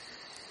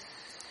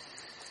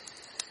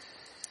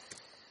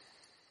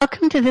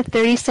welcome to the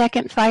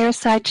 30-second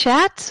Fireside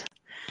Chat,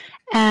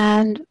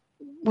 and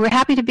we're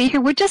happy to be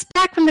here. We're just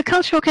back from the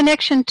Cultural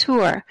Connection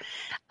Tour.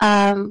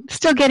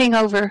 Still getting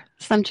over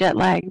some jet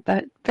lag,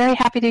 but very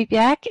happy to be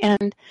back,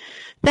 and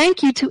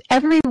thank you to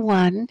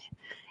everyone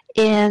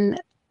in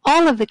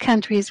all of the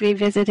countries we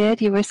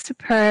visited. You were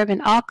superb. In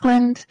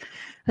Auckland,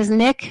 it was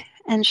Nick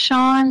and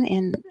Sean.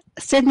 In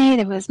Sydney,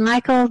 there was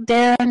Michael,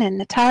 Darren, and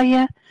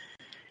Natalia.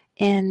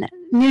 In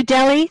New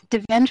Delhi,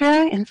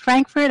 Devendra. In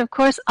Frankfurt, of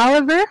course,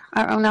 Oliver,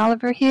 our own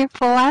Oliver here,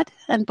 Fuad,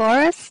 and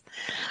Boris.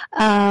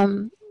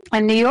 In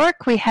New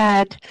York, we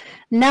had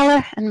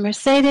Nella and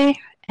Mercedes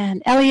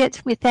and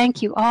Elliot. We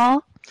thank you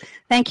all.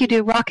 Thank you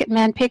to Rocket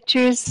Man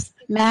Pictures,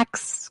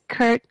 Max,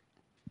 Kurt,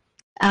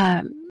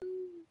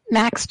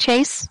 Max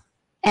Chase,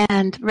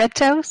 and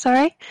Reto,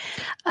 sorry.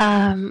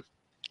 And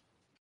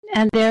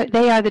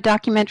they are the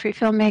documentary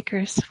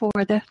filmmakers for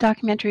the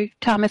documentary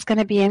Tom is going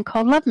to be in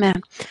called Love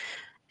Man.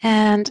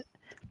 And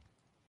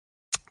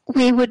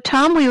we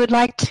would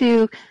like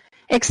to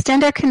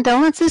extend our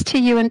condolences to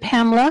you and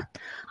Pamela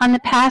on the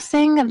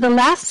passing of the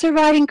last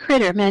surviving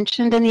critter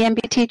mentioned in the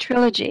MBT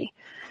trilogy,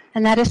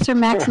 and that is Sir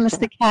Maximus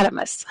the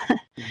Catamus.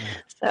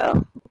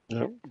 So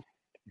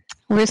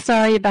we're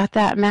sorry about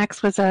that.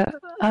 Max was a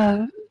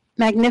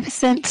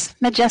magnificent,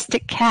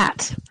 majestic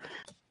cat.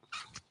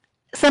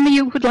 Some of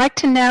you would like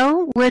to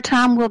know where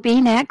Tom will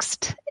be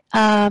next.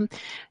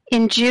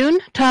 In June,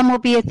 Tom will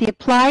be at the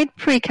Applied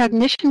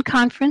Precognition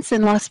Conference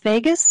in Las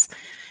Vegas,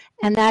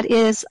 and that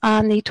is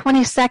on the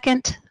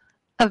 22nd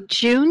of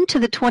June to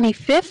the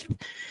 25th.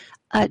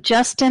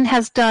 Justin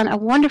has done a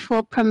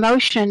wonderful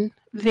promotion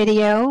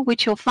video,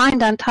 which you'll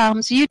find on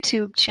Tom's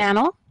YouTube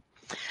channel.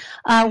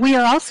 We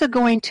are also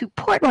going to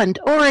Portland,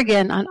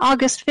 Oregon on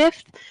August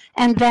 5th,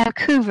 and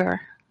Vancouver,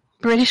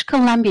 British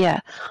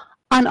Columbia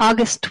on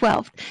August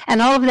 12th.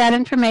 And all of that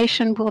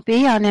information will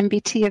be on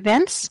MBT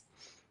Events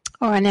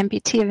or on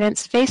MBT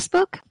Events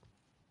Facebook.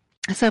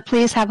 So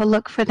please have a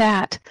look for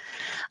that.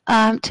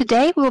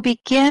 Today we'll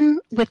begin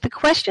with the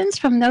questions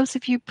from those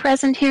of you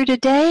present here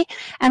today.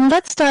 And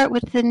let's start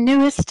with the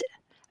newest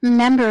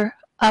member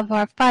of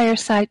our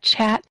Fireside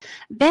Chat,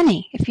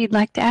 Benny, if you'd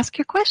like to ask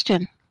your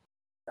question.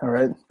 All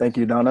right. Thank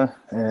you, Donna.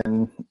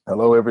 And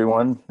hello,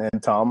 everyone.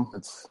 And Tom,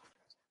 it's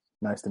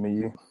nice to meet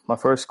you. My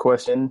first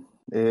question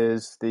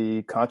is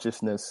the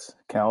consciousness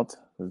count,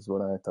 is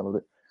what I titled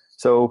it.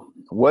 So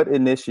what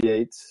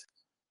initiates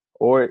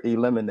or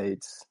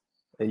eliminates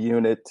a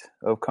unit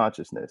of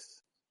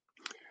consciousness?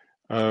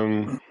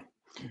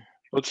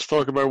 Let's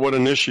talk about what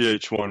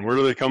initiates one. Where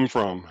do they come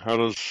from? How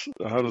does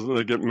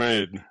they get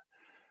made?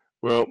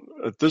 Well,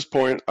 at this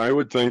point, I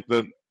would think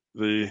that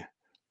the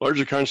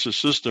larger conscious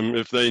system,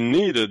 if they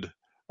needed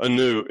a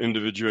new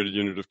individuated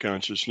unit of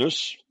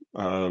consciousness,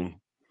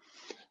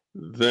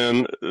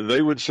 then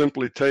they would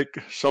simply take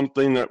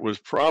something that was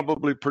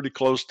probably pretty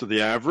close to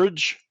the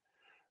average.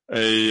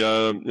 We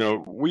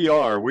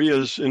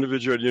as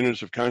individuated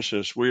units of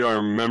consciousness, we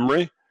are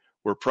memory,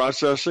 we're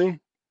processing,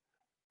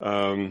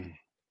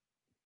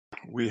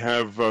 we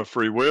have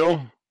free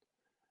will,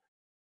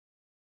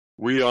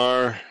 we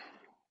are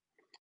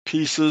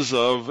pieces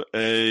of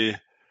a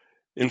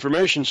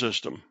information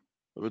system,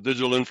 of a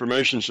digital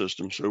information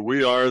system. So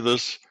we are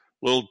this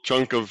little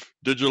chunk of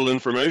digital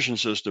information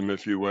system,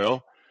 if you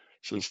will,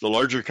 since the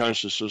larger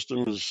conscious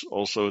system is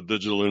also a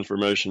digital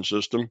information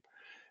system.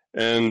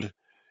 And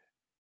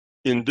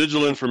in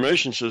digital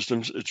information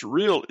systems, it's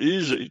real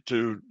easy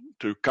to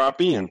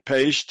copy and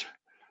paste,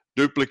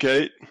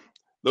 duplicate.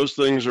 Those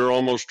things are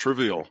almost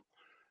trivial.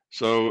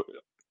 So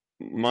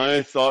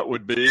my thought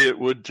would be it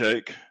would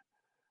take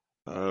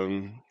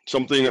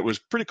something that was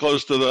pretty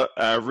close to the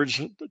average,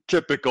 the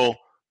typical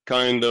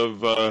kind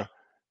of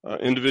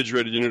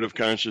individuated unit of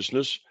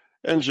consciousness,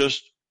 and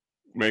just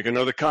make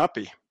another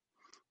copy.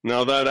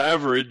 Now that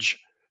average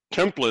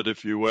template,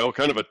 if you will,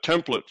 kind of a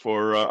template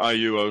for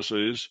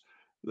IUOCs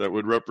that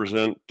would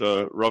represent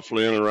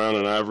roughly in around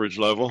an average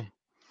level,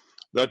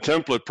 that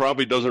template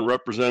probably doesn't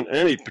represent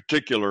any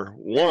particular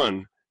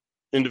one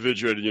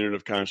individuated unit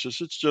of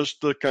consciousness. It's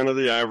just the kind of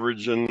the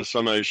average and the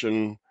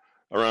summation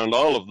around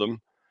all of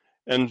them.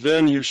 And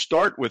then you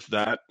start with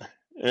that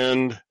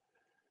and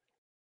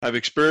have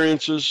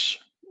experiences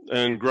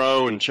and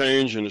grow and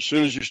change. And as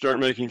soon as you start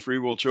making free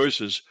will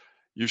choices,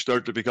 you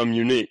start to become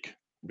unique,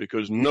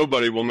 because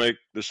nobody will make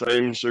the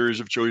same series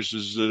of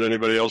choices that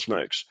anybody else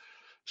makes.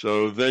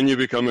 So then you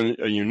become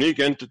a unique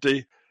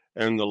entity,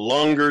 and the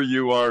longer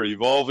you are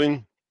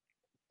evolving,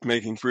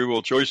 making free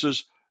will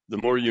choices, the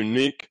more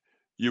unique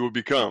you will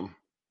become.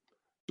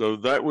 So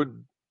that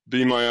would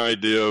be my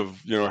idea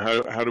of,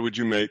 how would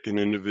you make an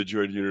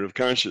individuated unit of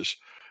consciousness?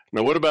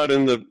 Now, what about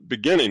in the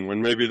beginning,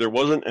 when maybe there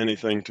wasn't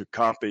anything to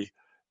copy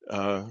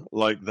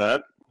like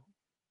that?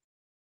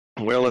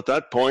 Well, at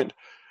that point,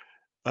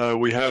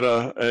 we had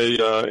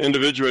a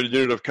individuated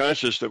unit of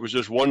consciousness that was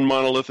just one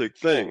monolithic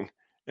thing,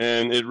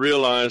 and it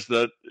realized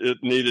that it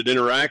needed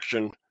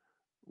interaction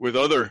with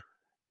other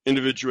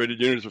individuated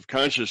units of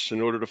consciousness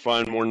in order to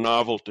find more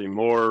novelty,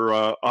 more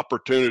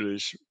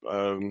opportunities,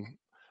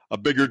 a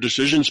bigger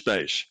decision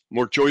space,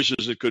 more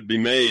choices that could be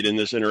made in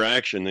this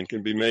interaction than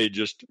can be made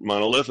just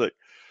monolithic.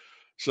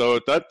 So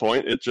at that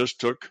point, it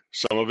just took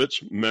some of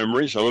its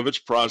memory, some of its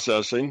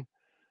processing,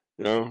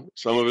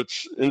 some of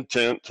its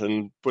intent,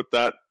 and put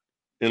that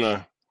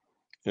in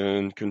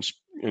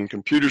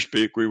computer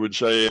speak, we would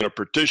say in a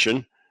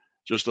partition,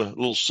 just a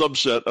little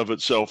subset of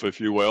itself,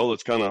 if you will.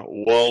 It's kind of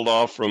walled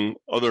off from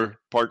other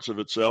parts of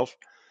itself.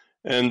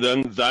 And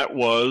then that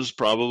was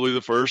probably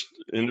the first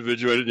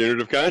individuated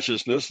unit of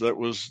consciousness that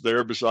was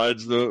there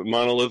besides the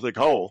monolithic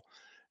whole.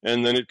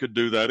 And then it could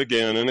do that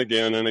again and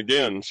again and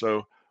again.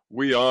 So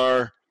we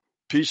are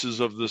pieces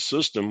of this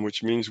system,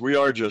 which means we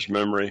are just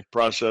memory,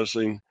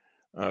 processing,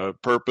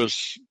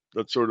 purpose,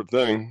 that sort of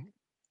thing.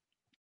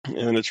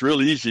 And it's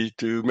real easy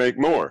to make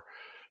more.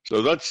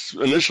 So that's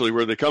initially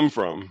where they come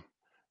from.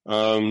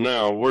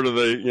 Now, where do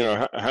they,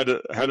 how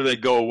do they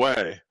go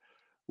away?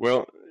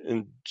 Well,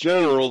 in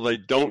general, they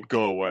don't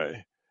go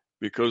away,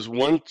 because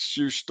once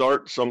you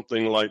start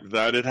something like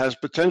that, it has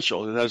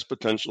potential. It has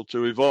potential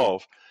to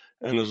evolve.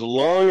 And as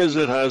long as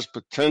it has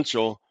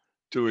potential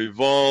to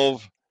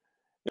evolve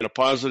in a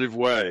positive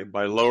way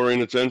by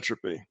lowering its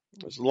entropy,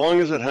 as long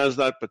as it has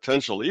that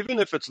potential, even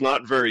if it's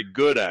not very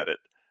good at it,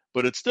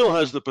 but it still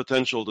has the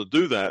potential to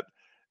do that,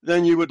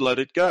 then you would let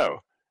it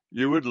go.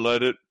 You would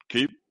let it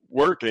keep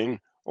working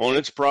on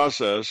its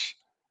process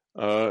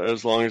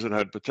as long as it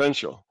had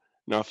potential.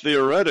 Now,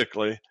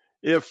 theoretically,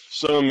 if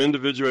some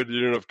individuated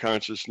unit of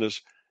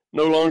consciousness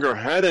no longer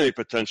had any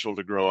potential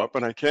to grow up,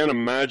 and I can't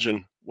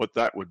imagine what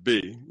that would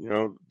be,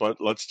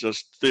 but let's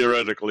just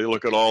theoretically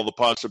look at all the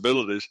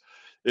possibilities.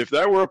 If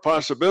that were a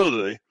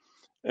possibility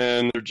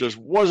and there just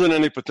wasn't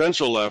any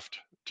potential left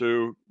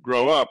to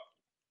grow up,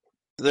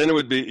 then it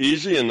would be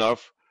easy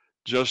enough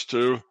just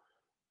to,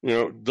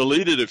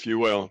 delete it, if you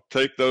will.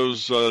 Take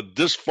those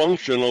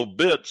dysfunctional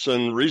bits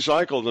and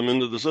recycle them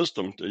into the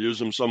system to use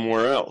them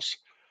somewhere else.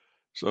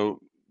 So,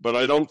 but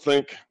I don't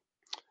think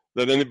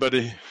that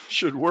anybody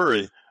should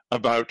worry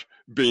about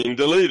being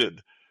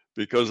deleted,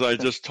 because I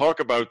just talk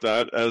about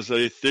that as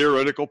a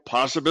theoretical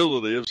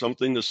possibility of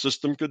something the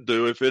system could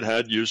do if it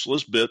had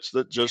useless bits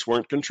that just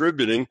weren't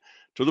contributing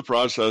to the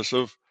process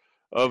of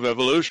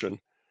evolution.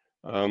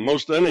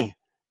 Most any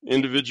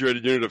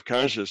individuated unit of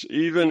consciousness,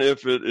 even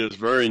if it is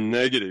very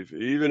negative,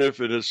 even if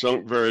it is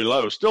sunk very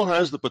low, still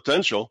has the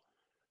potential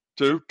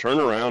to turn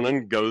around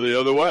and go the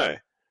other way.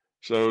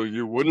 So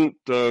you wouldn't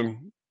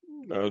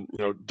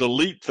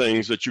delete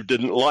things that you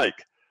didn't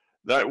like.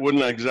 That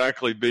wouldn't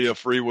exactly be a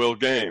free will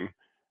game.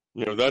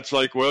 That's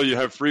like, well, you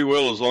have free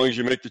will as long as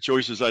you make the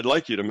choices I'd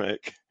like you to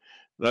make.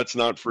 That's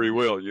not free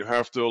will. You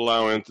have to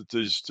allow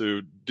entities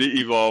to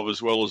de-evolve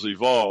as well as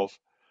evolve.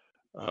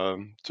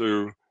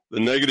 To the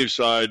negative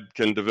side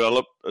can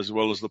develop as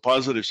well as the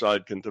positive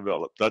side can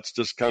develop. That's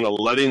just kind of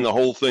letting the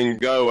whole thing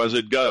go as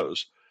it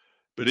goes.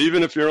 But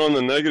even if you're on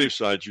the negative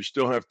side, you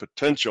still have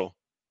potential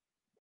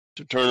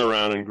to turn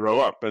around and grow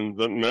up. And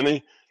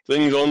many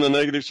things on the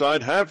negative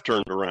side have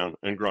turned around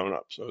and grown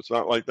up. So it's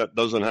not like that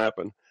doesn't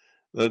happen.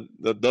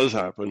 That does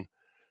happen.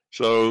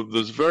 So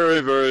there's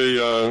very, very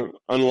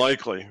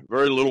unlikely,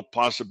 very little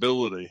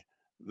possibility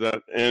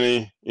that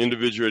any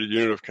individuated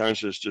unit of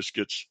consciousness just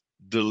gets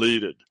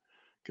deleted.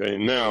 Okay,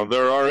 now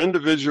there are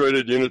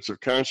individuated units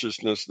of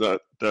consciousness that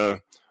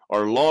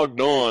are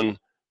logged on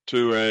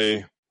to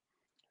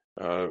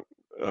a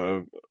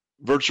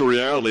virtual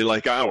reality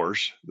like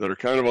ours, that are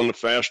kind of on the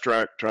fast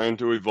track trying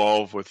to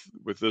evolve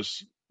with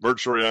this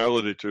virtual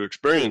reality to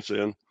experience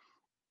in.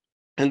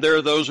 And there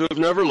are those who have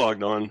never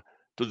logged on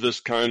to this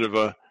kind of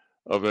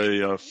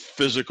a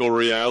physical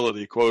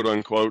reality, quote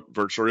unquote,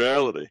 virtual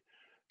reality.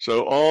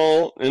 So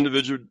all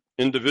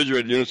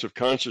individuated units of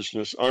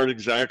consciousness aren't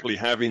exactly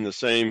having the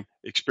same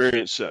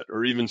experience set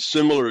or even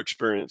similar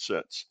experience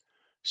sets.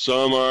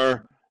 Some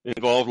are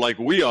involved like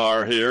we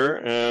are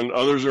here, and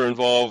others are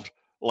involved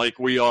like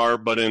we are,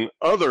 but in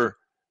other,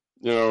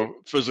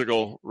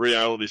 physical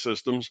reality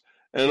systems,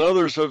 and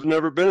others have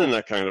never been in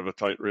that kind of a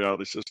tight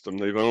reality system.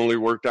 They've only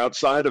worked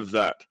outside of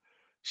that.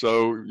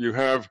 So you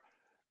have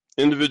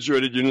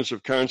individuated units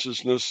of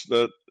consciousness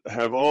that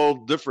have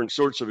all different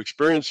sorts of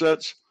experience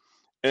sets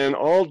and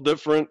all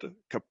different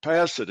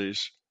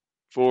capacities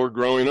for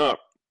growing up,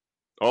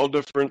 all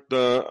different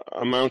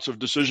amounts of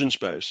decision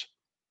space.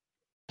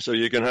 So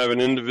you can have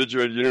an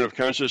individuated unit of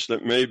consciousness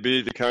that may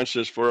be the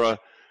consciousness for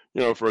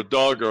a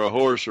dog or a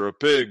horse or a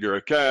pig or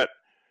a cat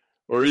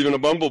or even a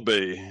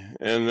bumblebee.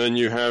 And then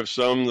you have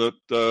some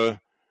that,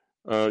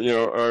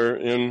 are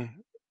in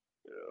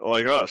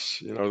like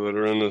us, that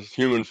are in the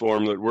human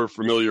form that we're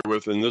familiar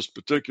with in this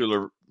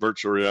particular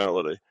virtual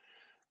reality.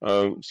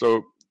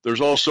 So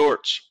there's all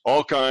sorts,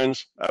 all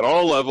kinds, at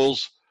all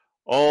levels,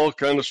 all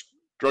kind of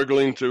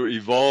struggling to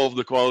evolve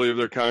the quality of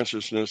their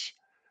consciousness.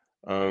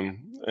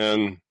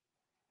 And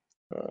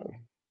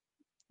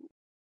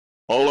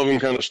all of them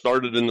kind of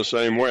started in the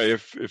same way.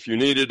 If you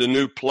needed a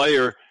new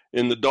player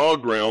in the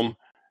dog realm,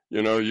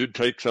 you'd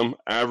take some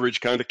average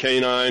kind of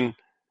canine,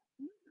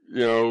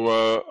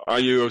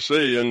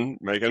 IUOC and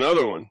make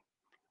another one.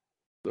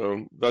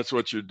 So that's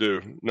what you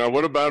do. Now,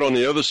 what about on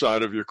the other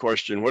side of your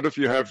question? What if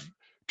you have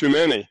too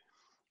many?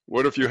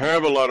 What if you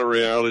have a lot of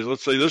realities?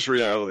 Let's say this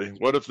reality.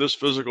 What if this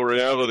physical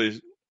reality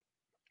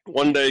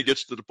one day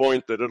gets to the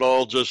point that it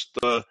all just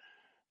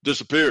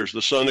disappears?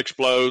 The sun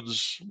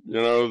explodes.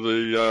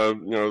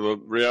 The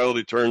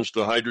reality turns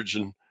to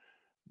hydrogen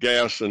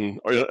gas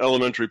and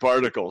elementary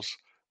particles.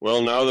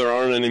 Well, now there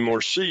aren't any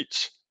more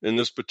seats in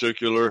this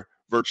particular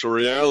virtual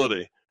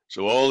reality.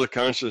 So all the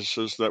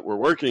consciousnesses that were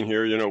working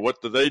here,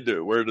 what do they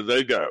do? Where do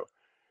they go?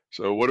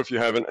 So what if you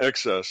have an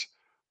excess?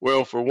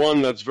 Well, for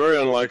one, that's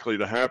very unlikely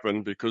to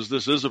happen because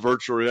this is a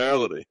virtual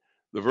reality.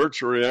 The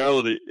virtual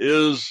reality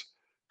is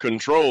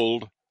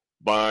controlled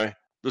by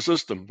the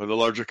system, by the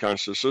larger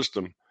conscious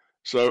system.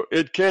 So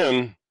it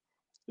can,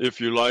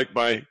 if you like,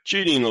 by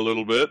cheating a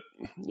little bit,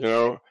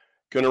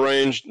 can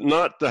arrange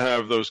not to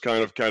have those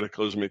kind of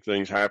cataclysmic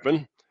things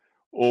happen,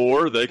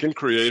 or they can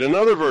create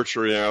another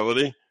virtual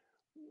reality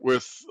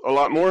with a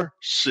lot more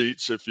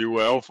seats, if you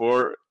will,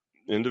 for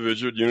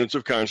individual units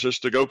of consciousness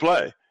to go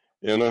play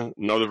in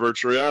another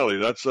virtual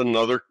reality. That's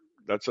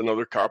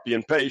another copy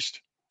and paste,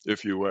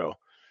 if you will.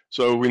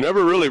 So we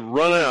never really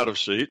run out of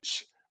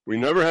seats. We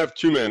never have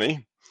too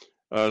many.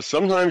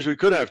 Sometimes we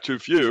could have too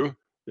few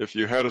if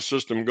you had a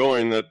system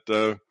going that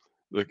the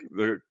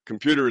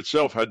computer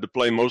itself had to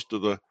play most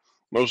of the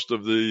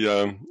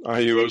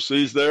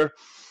IUOCs there.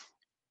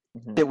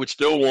 Mm-hmm. It would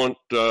still want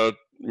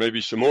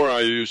maybe some more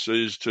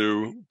IUCs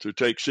to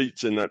take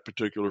seats in that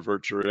particular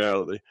virtual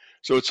reality.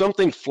 So it's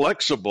something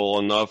flexible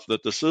enough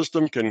that the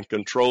system can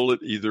control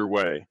it either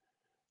way.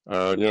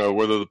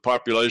 Whether the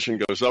population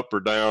goes up or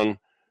down,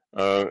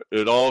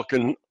 it all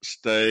can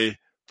stay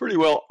pretty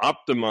well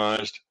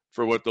optimized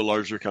for what the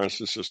larger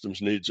conscious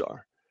system's needs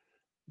are.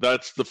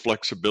 That's the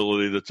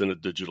flexibility that's in a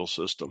digital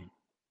system.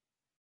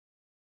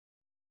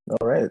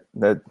 All right.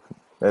 That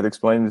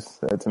explains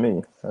that to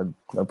me. I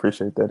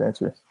appreciate that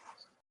answer.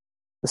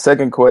 The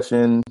second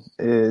question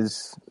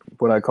is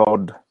what I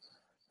called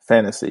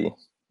fantasy.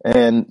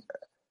 And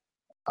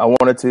I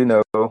wanted to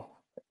know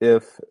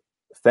if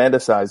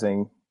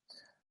fantasizing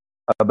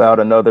about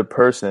another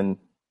person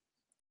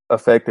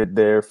affected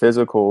their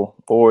physical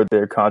or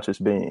their conscious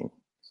being.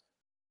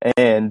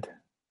 And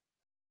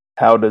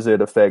how does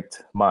it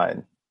affect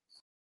mine?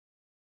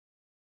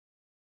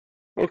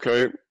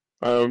 Okay.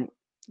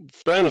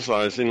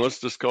 Fantasizing, let's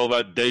just call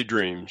that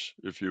daydreams,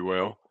 if you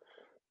will.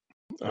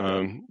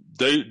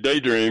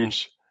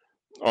 Daydreams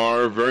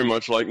are very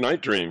much like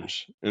night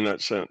dreams in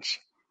that sense.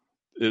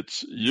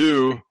 It's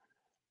you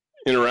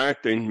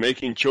interacting,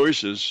 making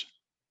choices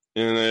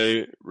in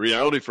a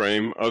reality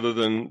frame other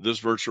than this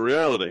virtual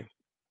reality.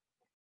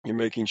 You're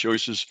making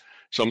choices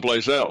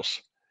someplace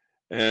else.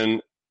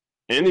 And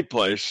any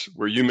place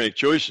where you make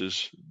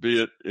choices,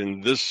 be it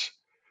in this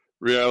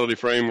reality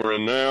frame we're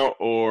in now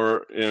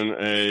or in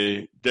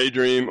a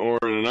daydream or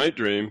in a night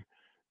dream,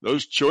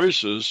 those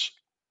choices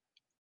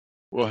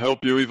will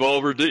help you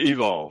evolve or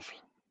de-evolve.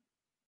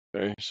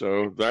 Okay,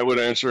 so that would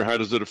answer, how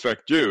does it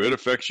affect you? It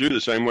affects you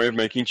the same way of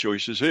making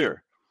choices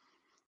here.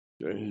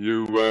 Okay,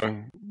 you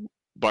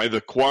by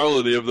the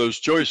quality of those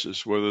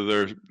choices, whether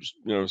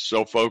they're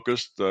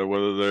self-focused,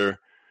 whether they're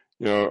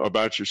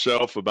about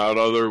yourself, about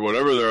other,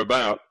 whatever they're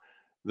about,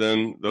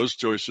 then those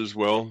choices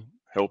will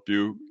help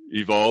you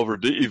evolve or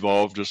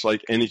de-evolve, just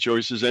like any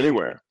choices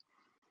anywhere.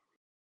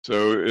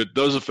 So it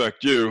does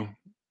affect you,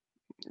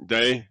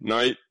 day,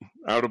 night,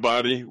 out of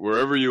body,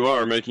 wherever you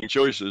are making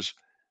choices.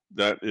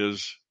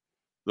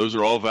 Those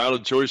are all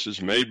valid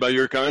choices made by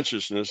your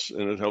consciousness,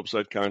 and it helps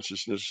that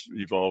consciousness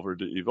evolve or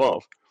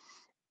de-evolve.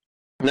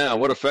 Now,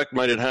 what effect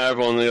might it have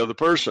on the other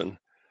person?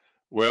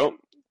 Well,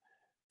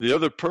 the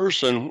other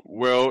person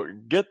will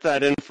get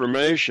that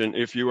information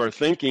if you are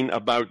thinking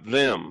about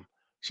them.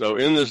 So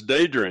in this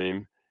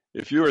daydream,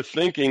 if you are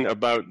thinking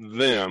about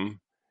them,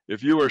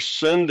 if you are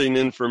sending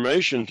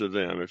information to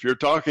them, if you're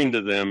talking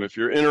to them, if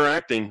you're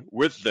interacting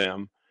with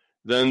them,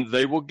 then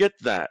they will get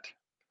that.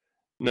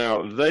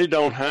 Now, they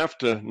don't have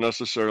to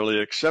necessarily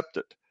accept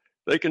it.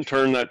 They can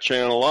turn that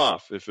channel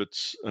off if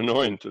it's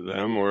annoying to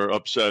them or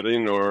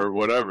upsetting or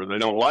whatever. They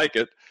don't like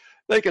it.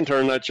 They can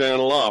turn that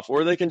channel off,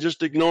 or they can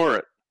just ignore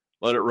it,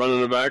 let it run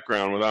in the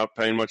background without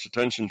paying much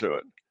attention to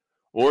it.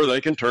 Or they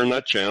can turn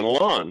that channel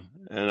on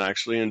and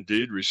actually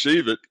indeed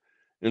receive it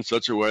in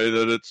such a way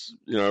that it's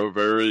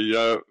very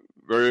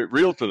very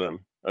real to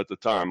them at the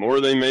time. Or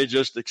they may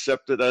just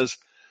accept it as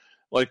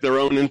like their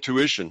own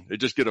intuition. They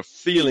just get a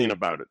feeling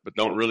about it, but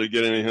don't really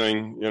get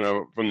anything,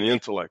 from the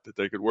intellect that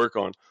they could work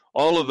on.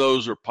 All of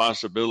those are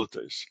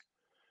possibilities.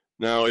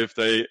 Now, if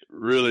they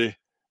really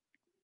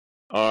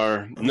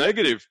are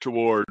negative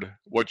toward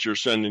what you're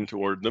sending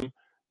toward them,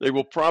 they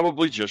will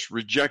probably just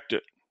reject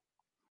it,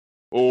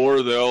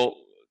 or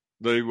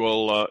they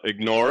will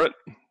ignore it,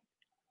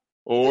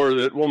 or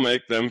it will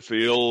make them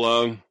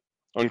feel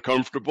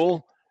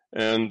uncomfortable,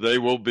 and they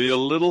will be a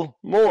little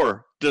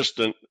more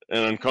distant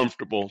and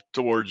uncomfortable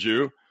towards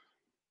you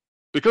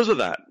because of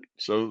that.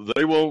 So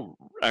they will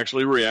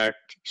actually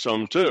react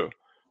some too.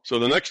 So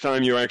the next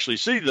time you actually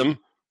see them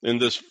in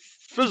this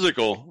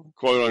physical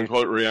quote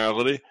unquote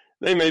reality,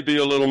 they may be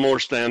a little more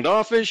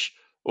standoffish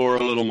or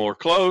a little more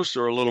close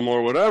or a little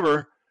more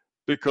whatever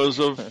because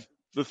of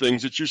the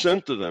things that you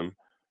sent to them.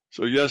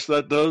 So yes,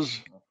 that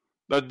does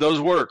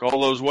work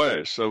all those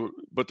ways. So,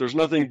 but there's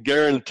nothing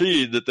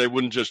guaranteed that they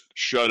wouldn't just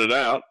shut it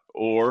out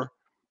or,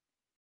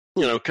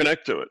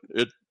 connect to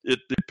it. It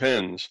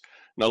depends.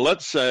 Now,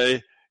 let's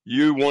say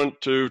you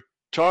want to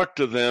talk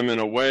to them in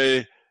a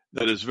way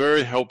that is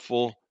very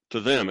helpful to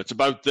them. It's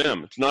about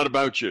them. It's not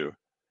about you.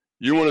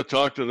 You want to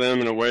talk to them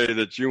in a way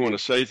that you want to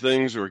say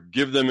things or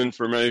give them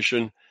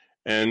information,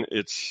 and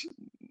it's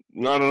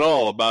not at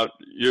all about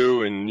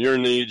you and your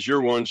needs,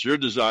 your wants, your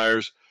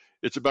desires.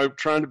 It's about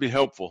trying to be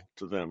helpful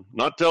to them,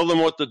 not tell them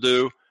what to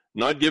do,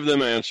 not give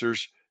them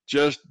answers,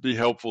 just be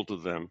helpful to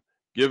them.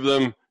 Give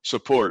them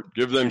support,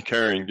 give them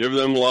caring, give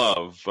them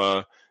love,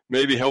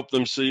 maybe help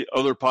them see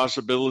other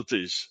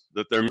possibilities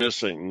that they're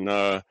missing,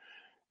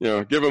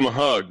 give them a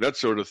hug, that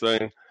sort of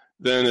thing.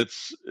 Then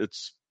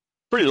it's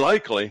pretty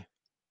likely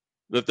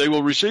that they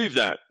will receive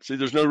that. See,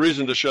 there's no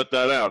reason to shut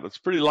that out. It's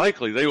pretty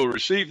likely they will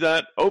receive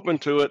that, open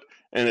to it,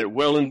 and it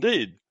will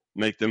indeed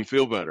make them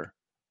feel better.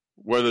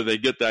 Whether they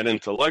get that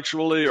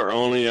intellectually or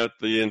only at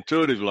the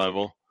intuitive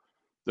level,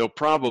 they'll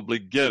probably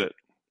get it.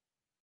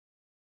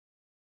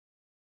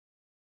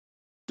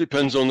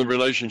 Depends on the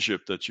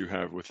relationship that you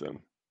have with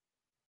them.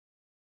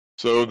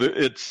 So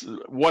it's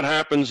what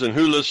happens and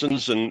who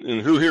listens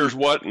and who hears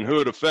what and who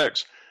it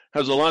affects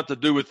has a lot to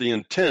do with the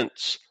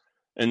intents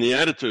and the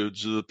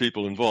attitudes of the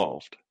people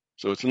involved.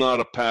 So it's not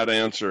a pat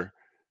answer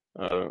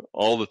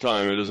all the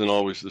time. It isn't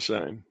always the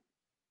same.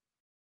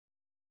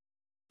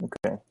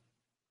 Okay.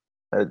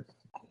 That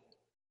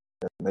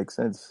makes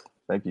sense.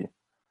 Thank you.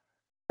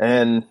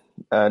 And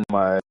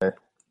my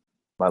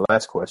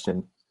last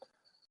question,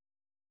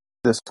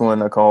 this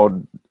one I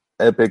called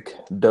epic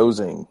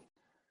dozing.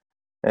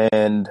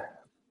 And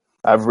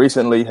I've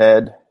recently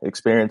had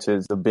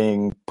experiences of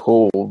being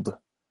pulled,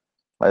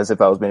 as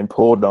if I was being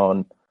pulled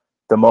on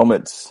the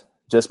moments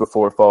just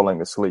before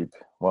falling asleep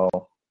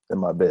while in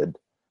my bed.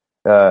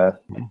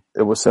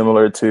 It was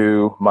similar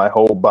to my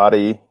whole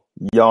body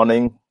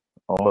yawning,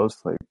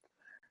 almost like,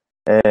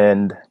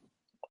 and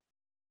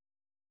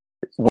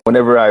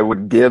whenever I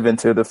would give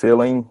into the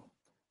feeling,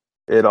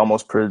 it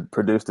almost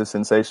produced a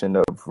sensation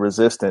of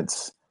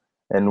resistance.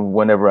 And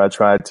whenever I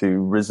tried to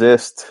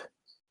resist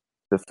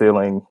the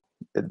feeling,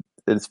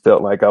 it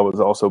felt like I was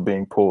also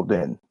being pulled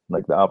in,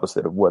 like the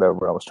opposite of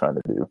whatever I was trying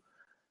to do.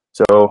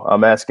 So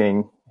I'm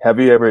asking, have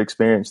you ever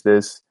experienced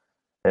this?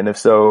 And if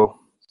so,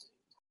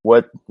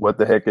 what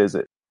the heck is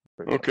it?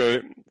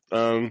 Okay.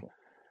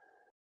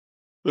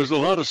 There's a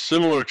lot of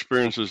similar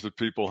experiences that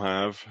people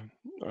have,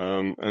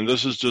 and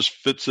this just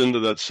fits into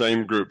that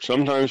same group.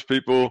 Sometimes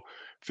people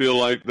feel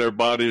like their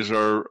bodies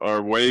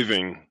are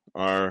waving,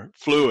 are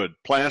fluid,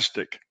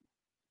 plastic,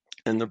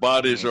 and the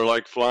bodies are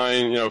like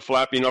flying,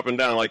 flapping up and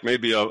down, like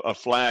maybe a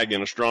flag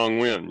in a strong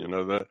wind.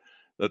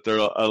 That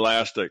they're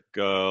elastic,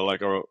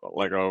 like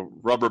a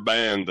rubber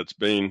band that's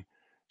being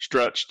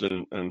stretched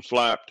and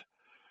flapped.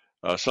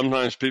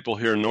 Sometimes people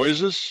hear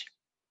noises.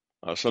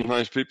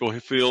 Sometimes people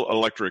feel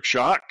electric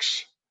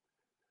shocks.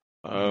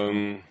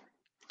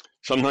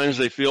 Sometimes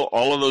they feel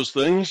all of those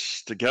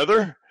things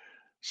together.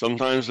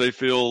 Sometimes they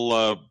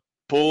feel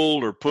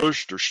pulled or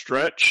pushed or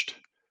stretched,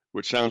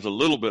 which sounds a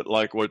little bit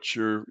like what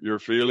you're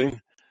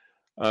feeling.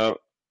 All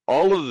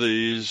of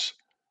these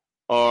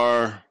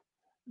are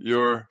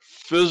your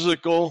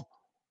physical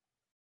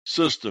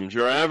systems,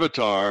 your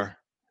avatar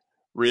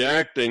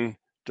reacting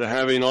to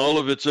having all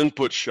of its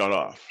inputs shut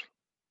off.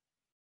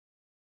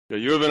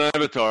 You have an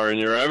avatar, and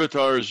your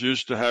avatar is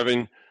used to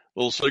having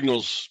little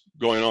signals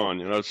going on.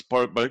 It's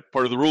part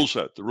of the rule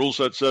set. The rule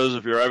set says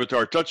if your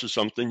avatar touches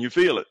something, you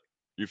feel it.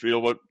 You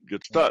feel what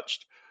gets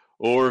touched.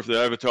 Or if the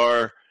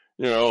avatar,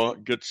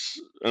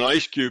 gets an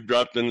ice cube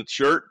dropped in its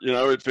shirt,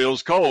 it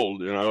feels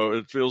cold.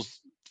 It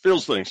feels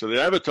things. So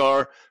the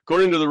avatar,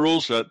 according to the rule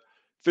set,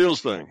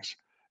 feels things.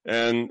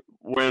 And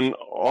when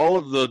all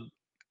of the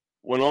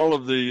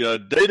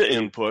data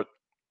input,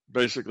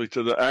 basically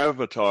to the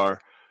avatar,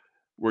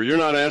 where you're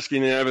not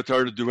asking the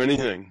avatar to do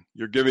anything,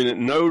 you're giving it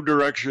no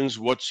directions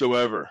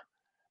whatsoever.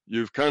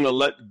 You've kind of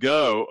let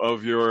go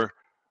of your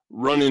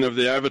running of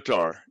the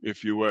avatar,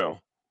 if you will.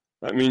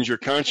 That means your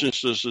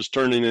consciousness is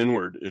turning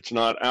inward. It's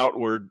not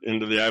outward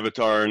into the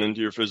avatar and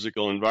into your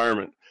physical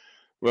environment.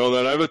 Well,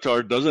 that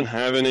avatar doesn't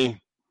have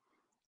any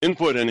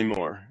input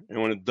anymore.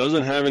 And when it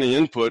doesn't have any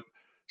input,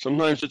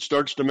 sometimes it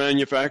starts to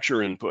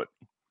manufacture input.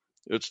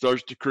 It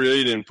starts to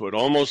create input,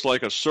 almost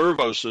like a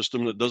servo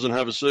system that doesn't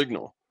have a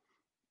signal.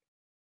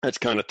 That's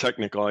kind of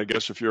technical, I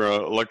guess. If you're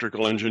an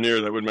electrical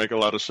engineer, that would make a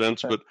lot of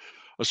sense. But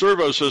a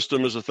servo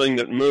system is a thing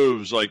that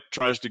moves, like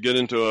tries to get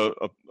into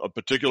a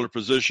particular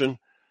position.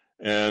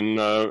 And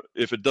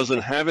if it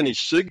doesn't have any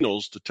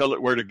signals to tell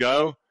it where to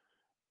go,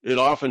 it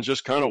often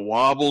just kind of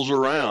wobbles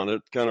around.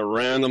 It kind of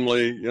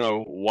randomly,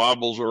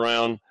 wobbles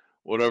around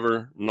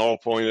whatever null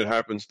point it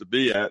happens to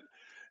be at.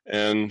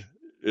 And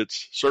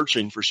it's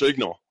searching for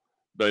signal,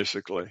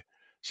 basically.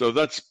 So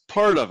that's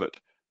part of it.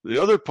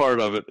 The other part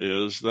of it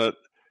is that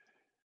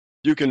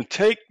you can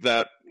take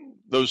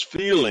those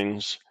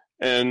feelings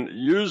and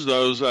use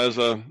those as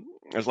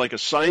like a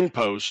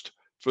signpost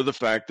for the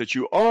fact that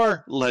you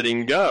are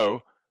letting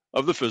go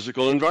of the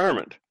physical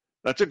environment.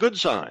 That's a good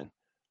sign.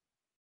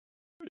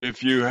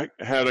 If you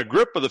had a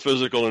grip of the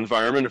physical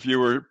environment, if you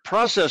were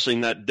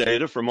processing that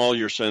data from all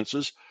your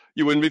senses,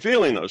 you wouldn't be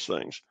feeling those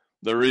things.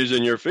 The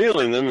reason you're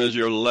feeling them is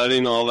you're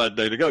letting all that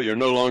data go. You're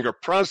no longer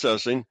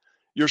processing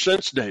your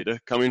sense data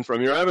coming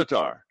from your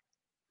avatar,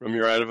 from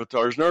your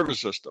avatar's nervous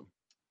system.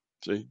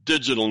 See,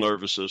 digital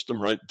nervous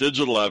system, right?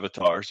 Digital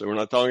avatar. So we're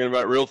not talking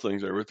about real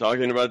things there. We're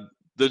talking about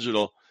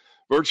digital,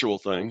 virtual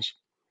things.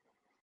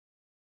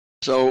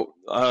 So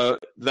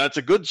that's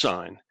a good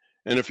sign.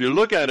 And if you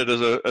look at it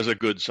as a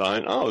good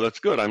sign, oh, that's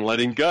good. I'm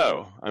letting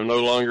go. I'm no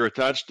longer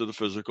attached to the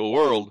physical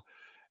world,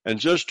 and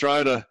just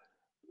try to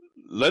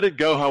let it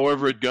go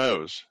however it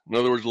goes. In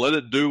other words, let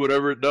it do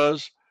whatever it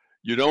does.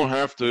 You don't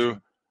have to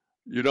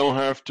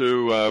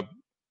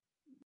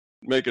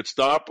make it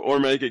stop or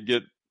make it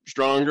get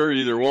stronger,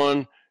 either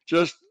one.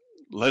 Just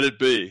let it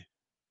be.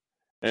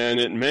 And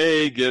it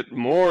may get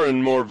more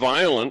and more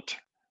violent,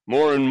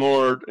 more and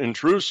more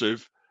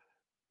intrusive,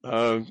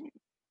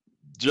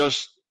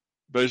 just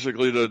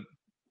basically to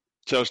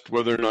test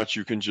whether or not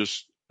you can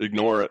just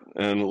ignore it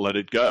and let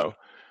it go.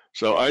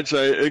 So I'd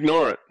say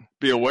ignore it.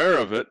 Be aware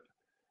of it.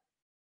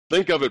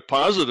 Think of it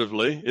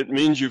positively. It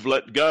means you've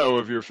let go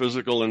of your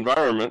physical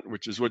environment,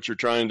 which is what you're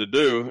trying to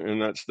do in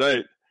that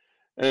state,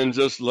 and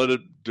just let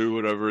it do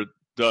whatever it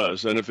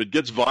does. And if it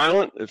gets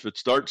violent, if it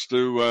starts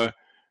to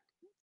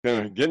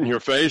kind of get in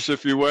your face,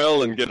 if you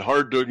will, and get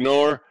hard to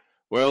ignore,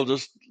 well,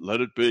 just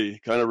let it be.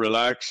 Kind of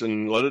relax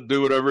and let it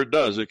do whatever it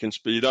does. It can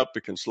speed up,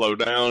 it can slow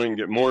down and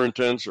get more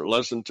intense or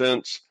less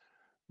intense.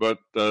 But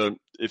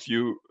if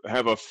you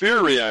have a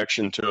fear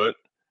reaction to it,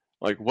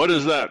 like, what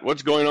is that?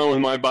 What's going on with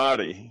my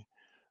body?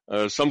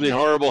 Something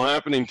horrible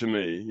happening to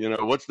me. You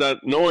know, what's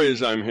that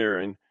noise I'm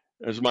hearing?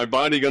 Is my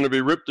body going to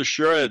be ripped to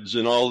shreds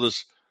in all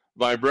this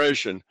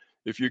vibration?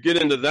 If you get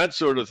into that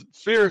sort of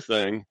fear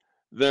thing,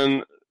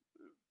 then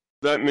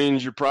that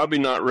means you're probably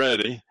not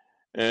ready,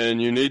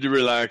 and you need to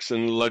relax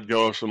and let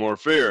go of some more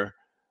fear.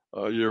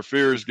 Your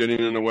fear is getting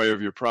in the way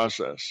of your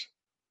process.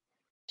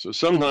 So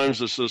sometimes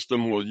the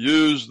system will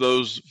use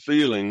those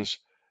feelings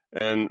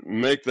and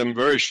make them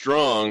very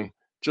strong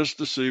just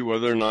to see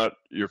whether or not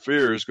your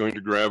fear is going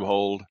to grab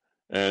hold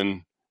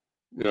and,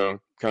 you know,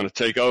 kind of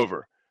take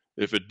over.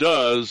 If it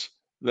does,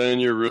 then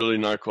you're really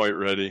not quite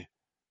ready,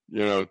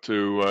 you know,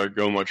 to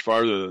go much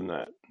farther than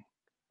that.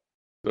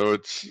 So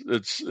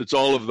it's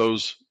all of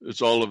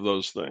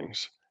those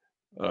things.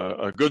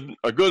 A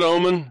good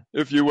omen,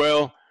 if you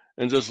will,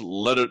 and just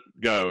let it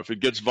go. If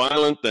it gets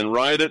violent, then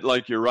ride it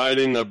like you're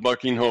riding a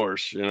bucking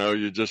horse. You know,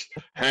 you just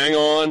hang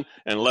on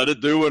and let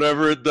it do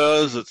whatever it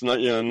does. It's not,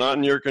 you know, not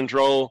in your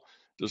control.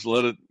 Just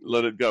let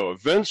it go.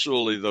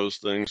 Eventually, those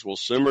things will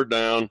simmer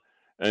down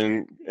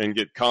and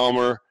get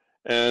calmer,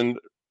 and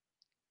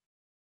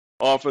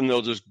often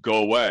they'll just go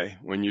away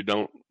when you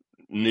don't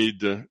need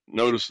to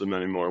notice them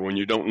anymore, when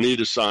you don't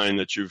need a sign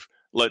that you've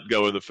let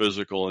go of the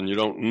physical, and you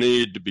don't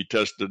need to be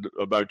tested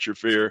about your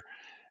fear,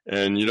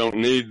 and you don't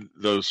need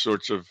those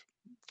sorts of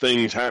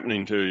things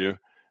happening to you.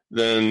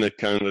 Then it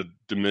kind of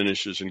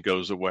diminishes and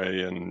goes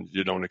away, and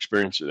you don't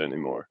experience it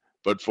anymore.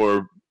 But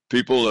for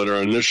people that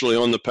are initially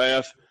on the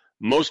path,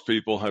 most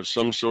people have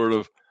some sort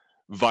of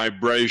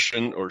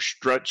vibration or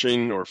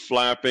stretching or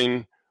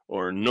flapping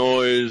or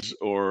noise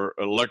or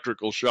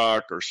electrical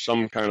shock or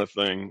some kind of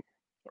thing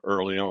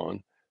early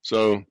on.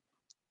 So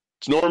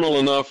it's normal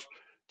enough.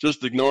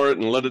 Just ignore it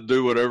and let it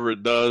do whatever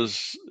it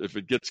does. If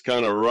it gets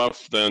kind of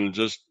rough, then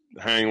just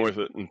hang with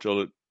it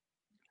until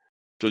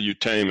you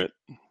tame it.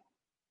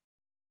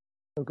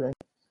 Okay.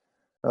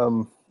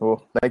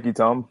 Well, thank you,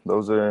 Tom.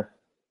 Those are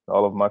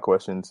all of my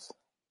questions.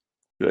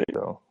 Okay.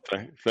 So.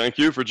 Thank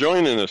you for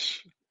joining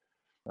us.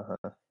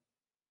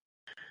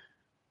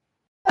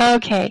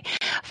 Okay.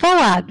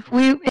 Fuad,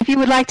 if you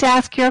would like to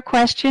ask your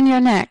question, you're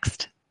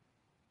next.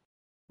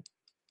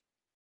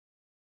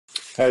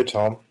 Hey,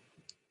 Tom.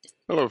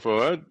 Hello,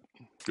 Fuad.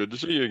 Good to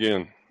see you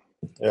again.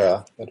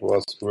 Yeah, it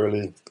was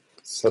really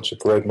such a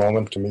great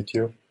moment to meet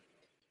you.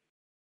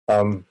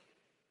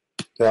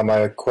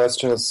 My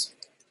question is,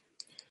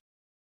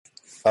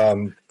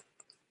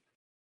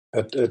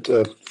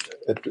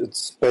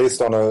 it's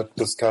based on a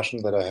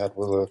discussion that I had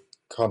with a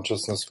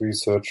consciousness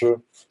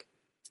researcher.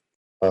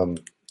 I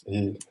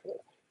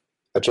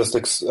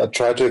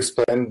tried to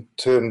explain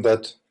to him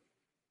that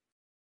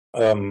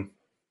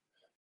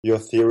your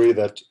theory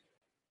that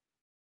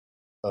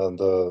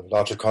the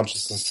larger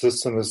consciousness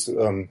system is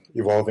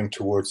evolving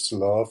towards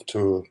love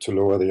to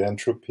lower the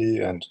entropy,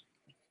 and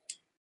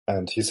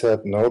he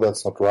said, no,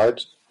 that's not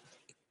right.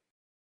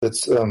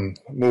 It's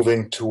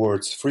moving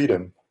towards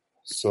freedom.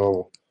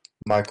 So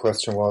my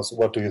question was,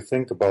 what do you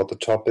think about the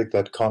topic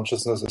that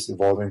consciousness is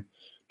evolving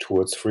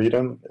towards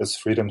freedom? Is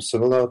freedom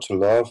similar to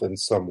love in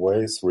some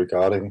ways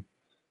regarding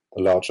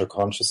the larger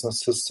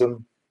consciousness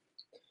system?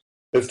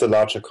 if the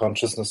larger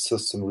consciousness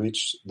system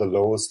reached the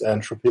lowest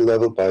entropy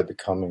level by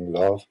becoming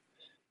love,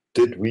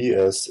 did we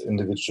as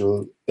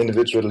individual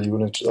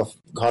units of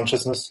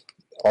consciousness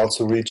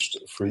also reach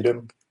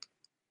freedom?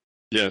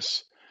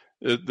 Yes.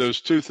 Those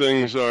two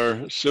things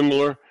are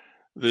similar.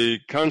 The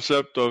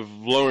concept of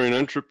lowering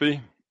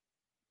entropy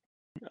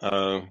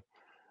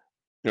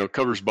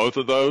covers both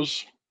of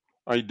those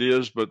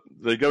ideas, but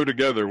they go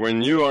together.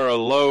 When you are a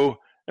low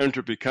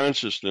entropy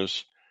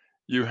consciousness,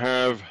 you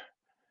have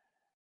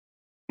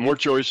more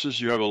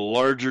choices, you have a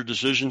larger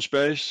decision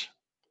space,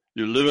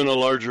 you live in a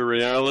larger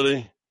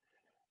reality,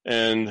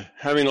 and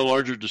having a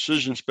larger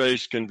decision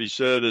space can be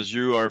said as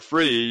you are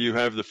free, you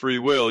have the free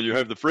will, you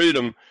have the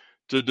freedom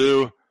to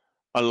do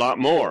a lot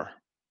more.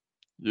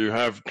 You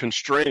have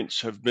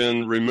constraints have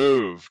been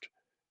removed,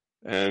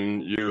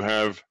 and you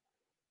have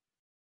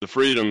the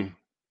freedom,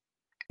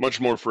 much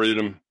more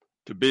freedom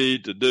to be,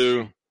 to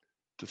do,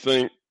 to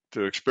think,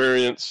 to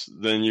experience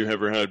than you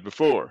ever had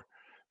before.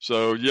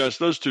 So yes,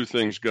 those two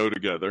things go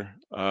together.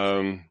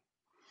 When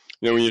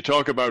you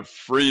talk about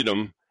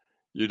freedom,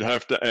 you'd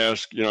have to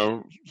ask,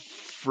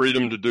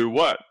 freedom to do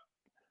what?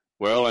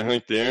 Well, I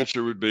think the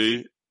answer would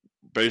be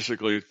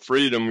basically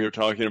freedom. You're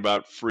talking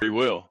about free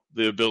will,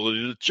 the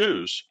ability to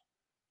choose.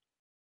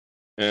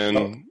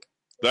 And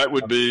that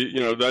would be,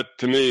 that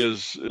to me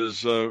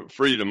is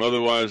freedom.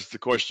 Otherwise, the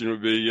question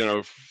would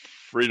be,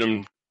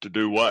 freedom to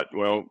do what?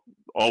 Well,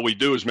 all we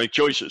do is make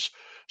choices.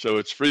 So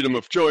it's freedom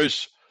of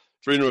choice.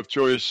 Freedom of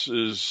choice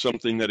is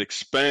something that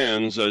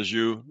expands as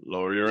you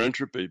lower your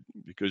entropy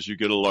because you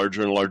get a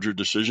larger and larger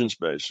decision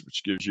space,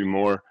 which gives you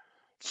more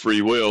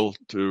free will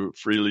to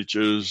freely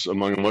choose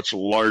among a much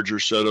larger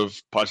set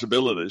of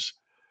possibilities.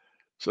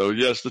 So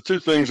yes, the two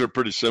things are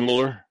pretty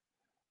similar.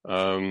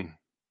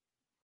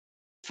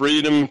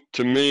 Freedom,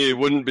 to me,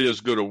 wouldn't be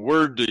as good a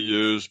word to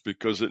use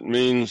because it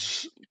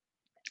means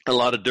a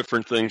lot of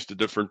different things to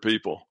different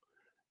people.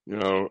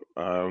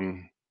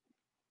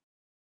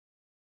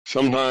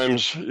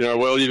 Sometimes,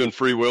 even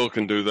free will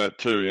can do that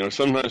too.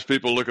 Sometimes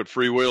people look at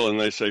free will and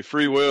they say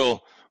free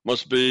will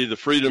must be the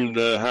freedom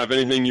to have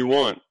anything you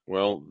want.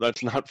 Well,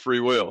 that's not free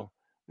will.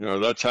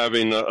 That's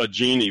having a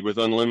genie with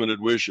unlimited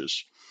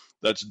wishes.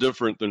 That's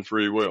different than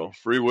free will.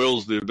 Free will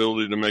is the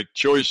ability to make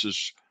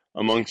choices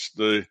amongst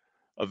the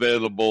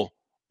available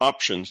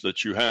options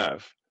that you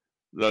have.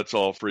 That's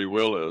all free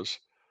will is.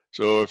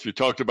 So if you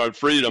talked about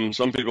freedom,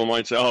 some people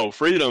might say, oh,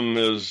 freedom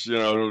is,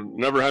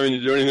 never having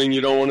to do anything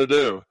you don't want to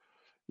do.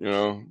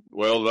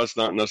 Well, that's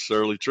not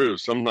necessarily true.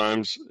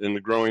 Sometimes in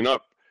the growing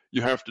up,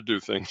 you have to do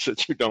things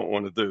that you don't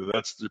want to do.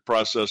 That's the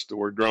process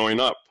toward growing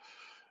up.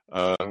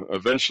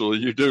 Eventually,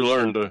 you do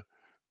learn to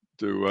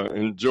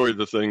enjoy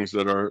the things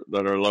that are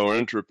low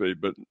entropy,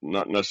 but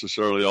not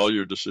necessarily all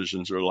your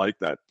decisions are like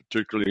that,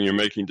 particularly when you're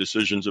making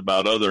decisions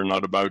about other,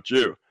 not about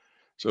you.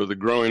 So the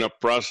growing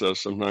up process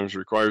sometimes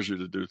requires you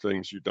to do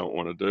things you don't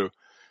want to do.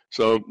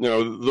 So,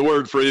 the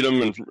word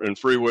freedom and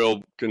free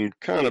will can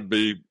kind of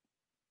be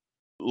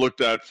looked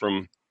at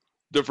from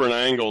different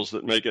angles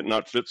that make it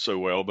not fit so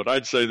well, but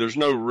I'd say there's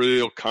no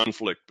real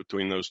conflict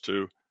between those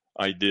two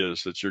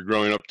ideas, that you're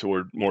growing up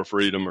toward more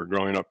freedom or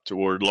growing up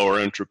toward lower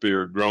entropy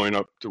or growing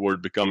up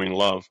toward becoming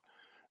love.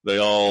 They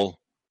all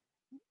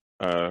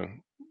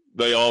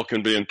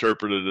can be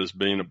interpreted as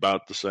being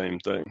about the same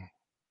thing.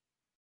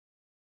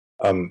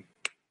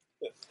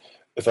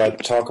 If I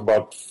talk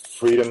about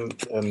freedom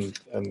and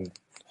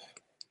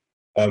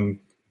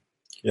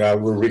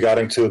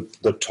regarding to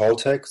the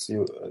Toltecs,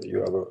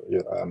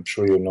 I'm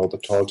sure you know the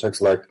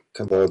Toltecs, like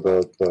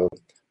the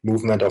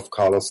movement of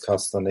Carlos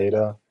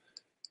Castaneda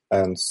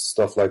and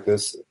stuff like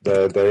this.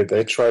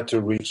 They try to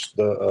reach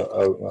a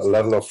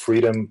level of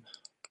freedom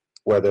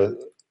where they're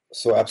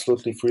so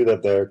absolutely free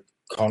that their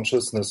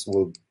consciousness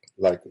will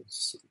I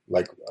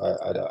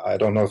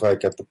don't know if I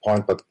get the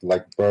point, but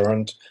like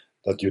burned,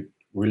 that you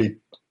really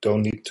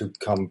don't need to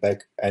come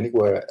back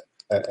anywhere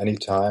at any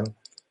time.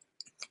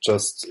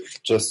 Just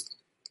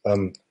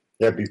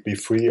be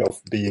free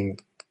of being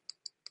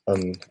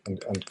an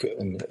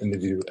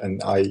individual, an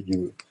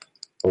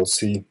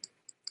IUOC.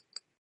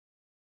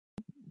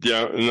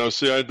 Yeah, no,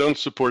 see, I don't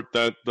support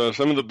that.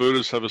 Some of the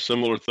Buddhists have a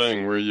similar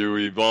thing where you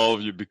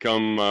evolve, you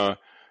become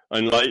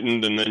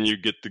enlightened, and then you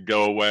get to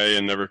go away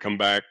and never come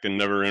back and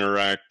never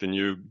interact, and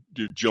you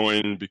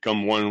join,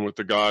 become one with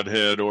the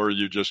Godhead, or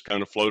you just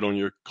kind of float on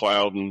your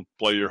cloud and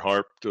play your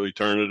harp to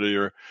eternity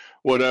or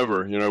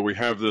whatever. We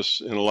have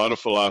this in a lot of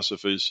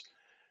philosophies,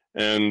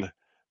 and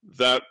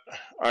that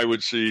I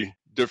would see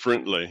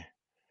differently.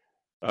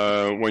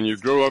 When you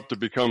grow up to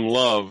become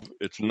love,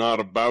 it's not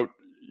about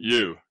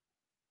you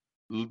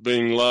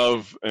being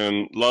love,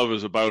 and love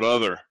is about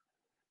other.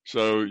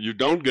 So you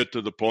don't get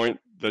to the point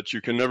that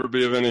you can never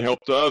be of any help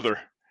to other.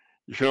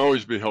 You can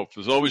always be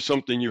helpful. There's always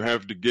something you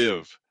have to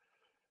give.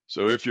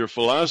 So if your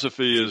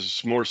philosophy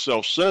is more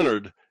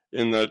self-centered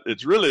in that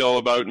it's really all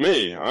about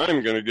me,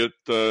 I'm going to get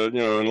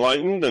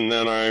enlightened, and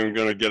then I'm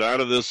going to get out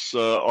of this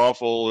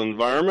awful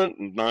environment,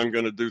 and I'm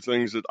going to do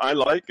things that I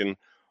like and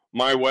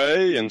my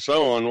way and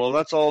so on. Well,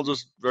 that's all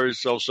just very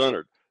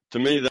self-centered. to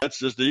me, that's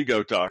just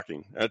ego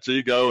talking. That's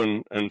ego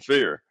and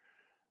fear.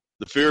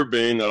 The fear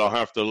being that I'll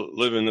have to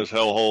live in this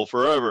hellhole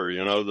forever,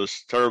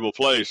 this terrible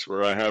place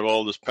where I have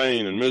all this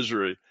pain and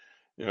misery,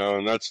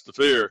 and that's the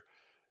fear.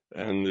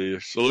 And the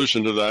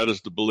solution to that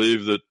is to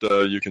believe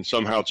that you can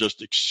somehow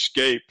just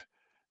escape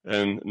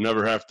and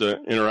never have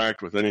to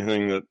interact with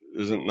anything that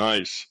isn't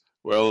nice.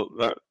 Well,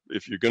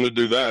 if you're going to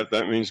do that,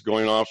 that means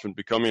going off and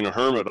becoming a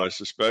hermit, I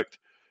suspect,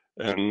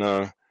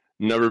 and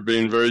never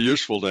being very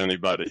useful to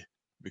anybody.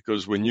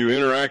 Because when you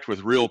interact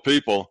with real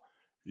people,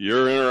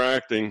 you're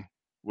interacting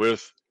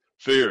with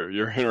fear,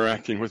 you're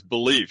interacting with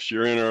beliefs,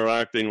 you're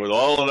interacting with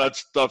all of that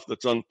stuff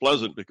that's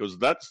unpleasant, because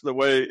that's the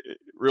way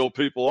real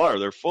people are.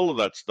 They're full of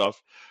that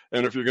stuff.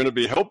 And if you're going to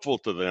be helpful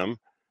to them,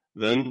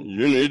 then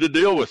you need to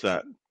deal with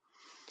that.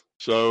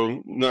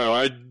 So, no,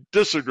 I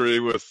disagree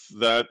with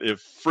that.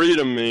 If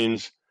freedom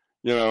means,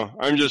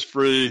 I'm just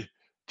free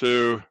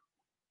to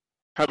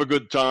have a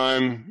good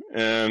time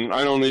and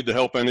I don't need to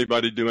help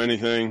anybody do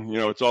anything.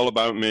 It's all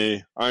about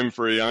me. I'm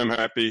free. I'm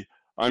happy.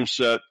 I'm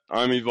set.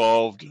 I'm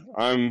evolved.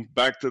 I'm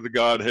back to the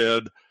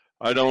Godhead.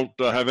 I don't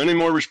have any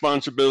more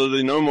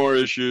responsibility, no more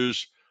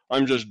issues.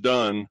 I'm just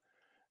done.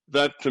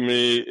 That to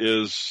me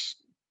is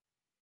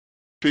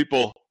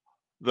people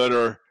that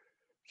are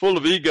full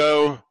of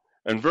ego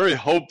and very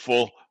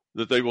hopeful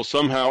that they will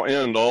somehow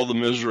end all the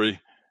misery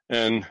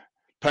and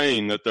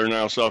pain that they're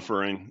now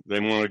suffering. They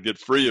want to get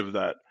free of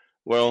that.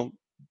 Well,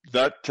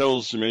 that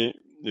tells me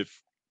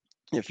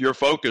if your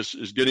focus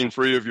is getting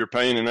free of your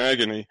pain and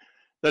agony,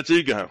 that's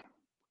ego.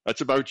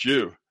 That's about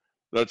you.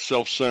 That's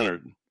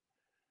self-centered.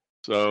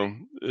 So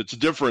it's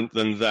different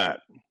than that.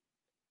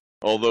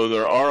 Although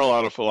there are a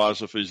lot of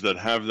philosophies that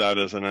have that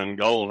as an end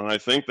goal, and I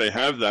think they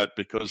have that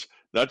because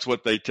that's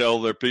what they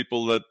tell their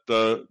people that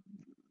that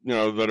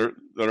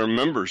are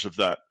members of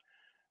that.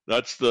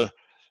 That's the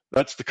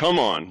come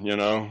on,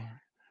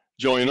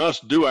 join us,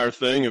 do our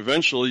thing.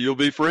 Eventually, you'll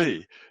be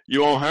free.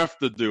 You won't have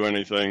to do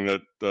anything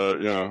that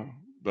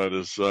that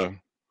is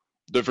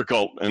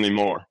difficult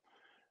anymore,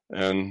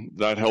 and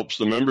that helps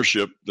the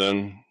membership.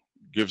 Then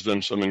gives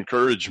them some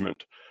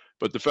encouragement.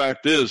 But the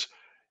fact is,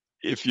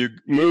 if you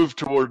move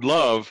toward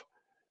love,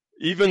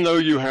 even though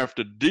you have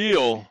to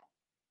deal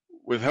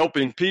with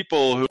helping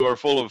people who are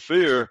full of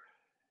fear,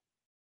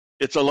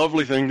 it's a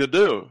lovely thing to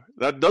do.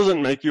 That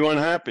doesn't make you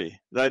unhappy.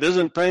 That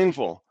isn't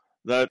painful.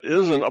 That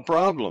isn't a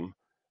problem.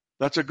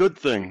 That's a good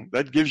thing.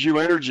 That gives you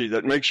energy.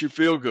 That makes you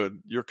feel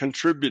good. You're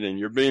contributing.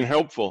 You're being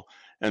helpful.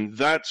 And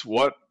that's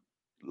what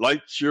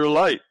lights your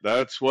light.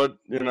 That's what,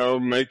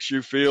 makes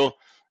you feel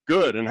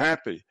good and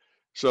happy.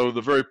 So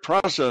the very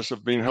process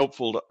of being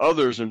helpful to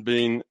others and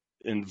being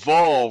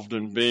involved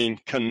and being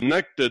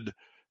connected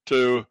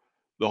to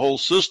the whole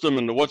system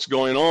and to what's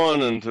going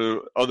on and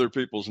to other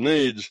people's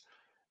needs,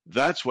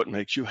 that's what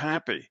makes you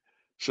happy.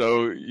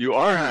 So you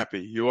are happy.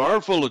 You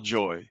are full of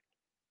joy,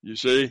 you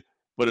see,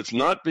 but it's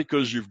not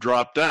because you've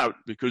dropped out,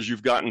 because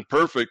you've gotten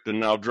perfect and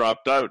now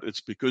dropped out.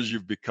 It's because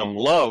you've become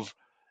love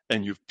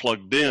and you've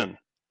plugged in.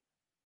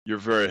 You're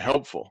very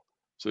helpful.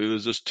 So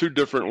there's just two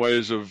different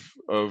ways of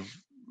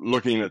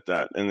looking at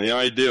that. And the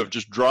idea of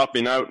just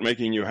dropping out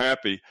making you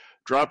happy,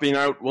 dropping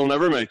out will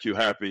never make you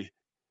happy.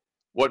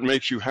 What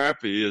makes you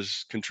happy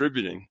is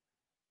contributing,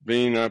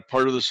 being a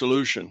part of the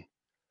solution,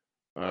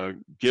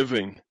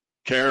 giving,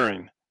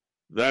 caring.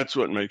 That's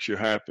what makes you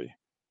happy.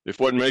 If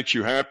what makes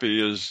you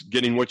happy is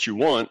getting what you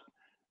want,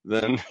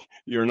 then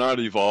you're not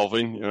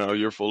evolving,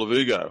 you're full of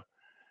ego.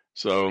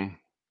 So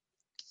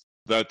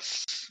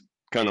that's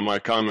kind of my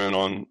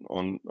comment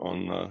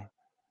on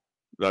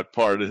that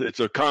part. It's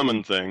a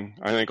common thing.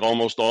 I think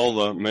almost all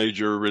the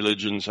major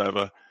religions have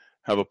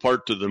a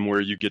part to them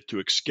where you get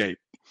to escape.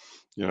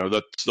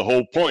 That's the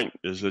whole point,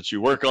 is that you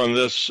work on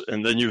this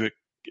and then you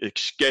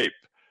escape.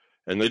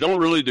 And they don't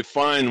really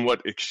define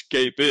what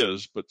escape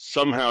is, but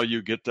somehow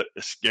you get to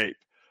escape.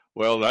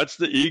 Well, that's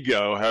the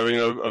ego having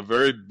a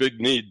very big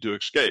need to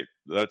escape.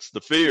 That's the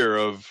fear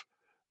of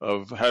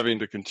having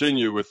to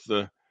continue with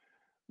the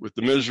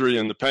misery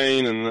and the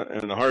pain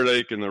and the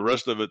heartache and the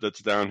rest of it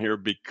that's down here,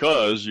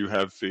 because you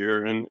have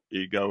fear and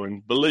ego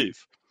and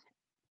belief.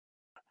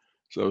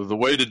 So the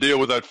way to deal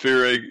with that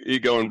fear,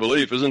 ego, and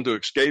belief isn't to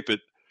escape it,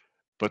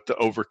 but to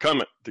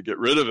overcome it, to get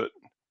rid of it.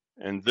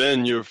 And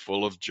then you're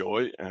full of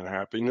joy and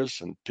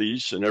happiness and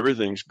peace and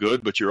everything's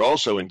good, but you're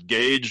also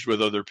engaged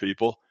with other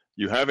people.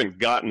 You haven't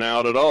gotten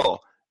out at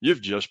all.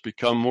 You've just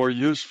become more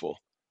useful,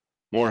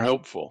 more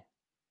helpful.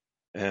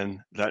 And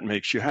that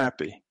makes you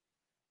happy.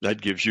 That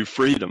gives you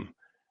freedom.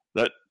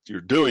 That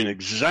you're doing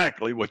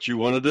exactly what you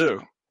want to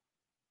do.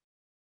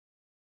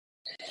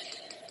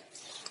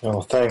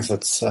 Oh, thanks.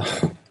 It's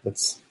a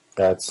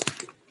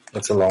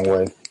long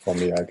way for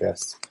me, I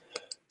guess.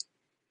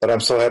 But I'm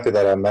so happy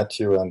that I met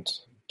you, and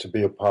to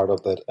be a part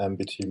of that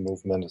MBT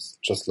movement is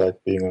just like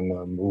being in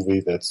a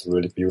movie that's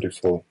really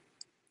beautiful.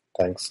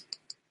 Thanks.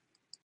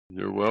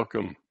 You're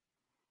welcome.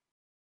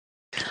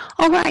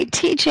 All right,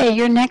 TJ,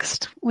 you're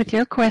next with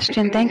your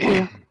question. Thank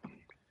you.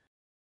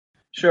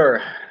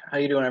 Sure. How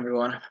you doing,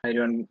 everyone? How you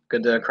doing?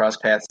 Good to cross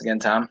paths again,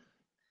 Tom.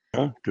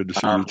 Yeah, good to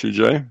see you,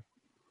 TJ.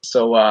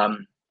 So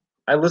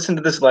I listened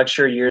to this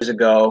lecture years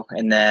ago,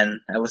 and then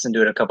I listened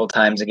to it a couple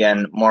times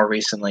again more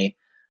recently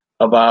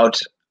about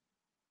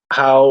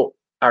how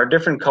our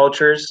different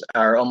cultures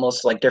are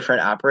almost like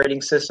different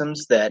operating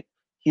systems that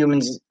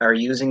humans are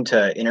using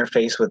to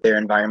interface with their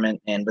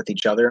environment and with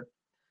each other.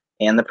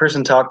 And the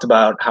person talked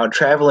about how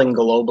traveling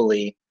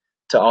globally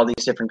to all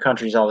these different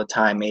countries all the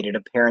time made it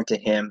apparent to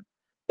him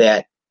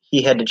that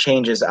he had to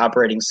change his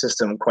operating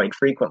system quite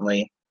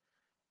frequently.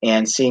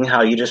 And seeing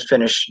how you just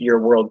finished your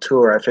world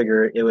tour, I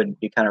figure it would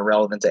be kind of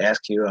relevant to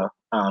ask you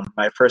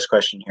my first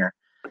question here.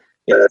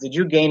 Did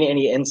you gain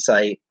any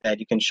insight that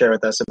you can share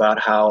with us about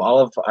how all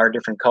of our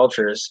different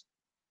cultures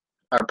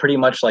are pretty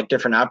much like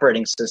different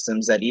operating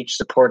systems that each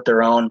support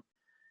their own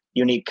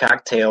unique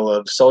cocktail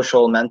of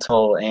social,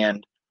 mental,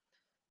 and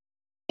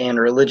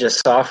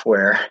religious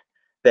software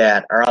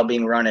that are all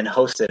being run and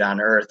hosted on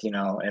Earth,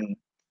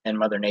 and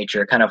Mother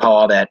Nature, kind of how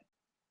all that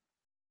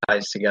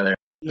ties together?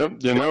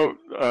 Yep.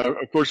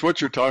 Of course, what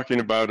you're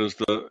talking about is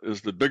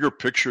the bigger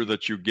picture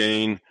that you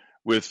gain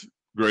with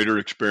greater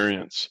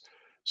experience.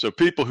 So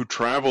people who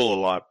travel a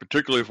lot,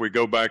 particularly if we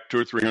go back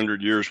 200 or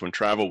 300 years when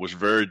travel was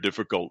very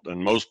difficult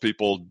and most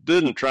people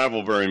didn't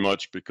travel very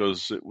much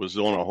because it was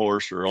on a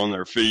horse or on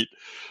their feet.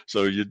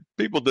 So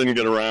people didn't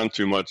get around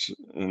too much,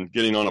 and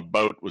getting on a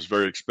boat was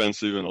very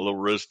expensive and a little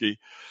risky.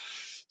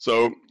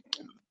 So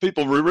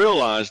people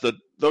realized that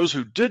those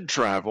who did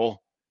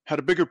travel had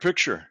a bigger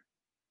picture,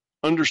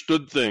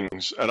 understood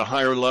things at a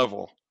higher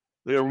level.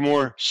 They are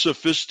more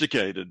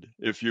sophisticated,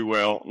 if you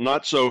will,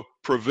 not so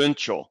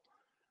provincial.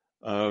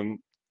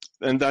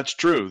 And that's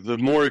true. The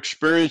more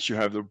experience you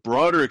have, the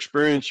broader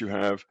experience you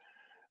have,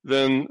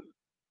 then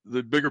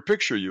the bigger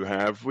picture you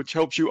have, which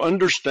helps you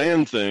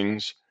understand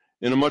things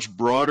in a much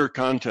broader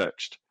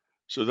context.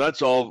 So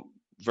that's all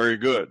very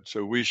good.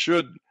 So we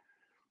should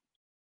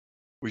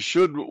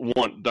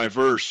want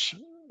diverse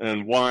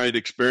and wide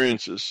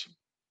experiences,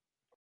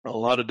 a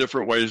lot of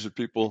different ways that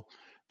people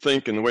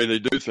think and the way they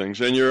do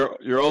things. And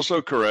you're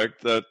also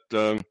correct that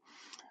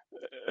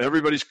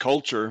everybody's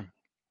culture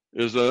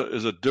is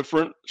a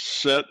different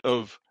set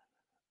of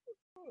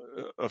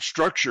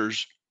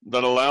structures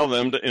that allow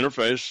them to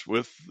interface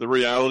with the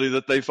reality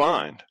that they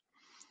find.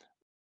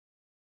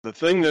 The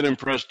thing that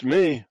impressed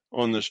me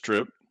on this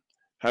trip,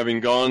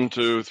 having gone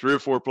to 3 or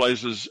 4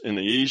 places in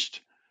the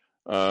East,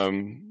 of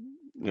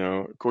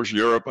course,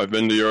 Europe, I've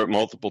been to Europe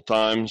multiple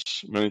times,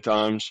 many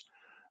times,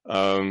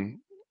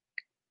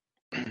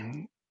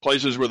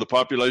 places where the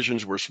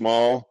populations were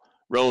small,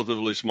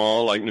 relatively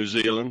small, like New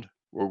Zealand,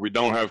 where we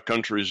don't have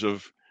countries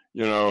of,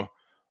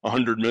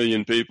 100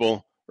 million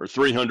people or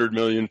 300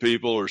 million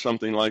people or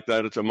something like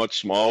that. It's a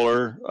much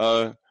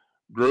smaller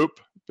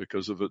group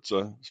because of it's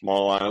a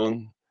small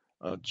island.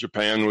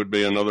 Japan would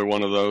be another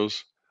one of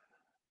those.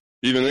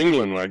 Even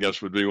England, I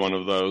guess, would be one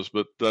of those.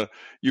 But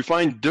you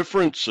find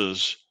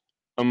differences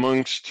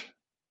amongst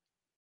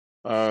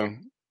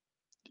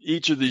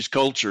each of these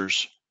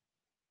cultures.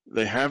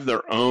 They have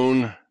their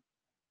own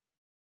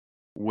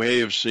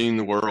way of seeing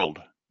the world.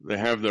 They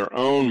have their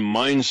own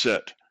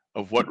mindset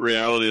of what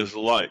reality is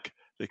like.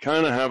 They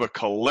kind of have a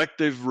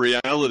collective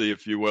reality,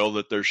 if you will,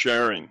 that they're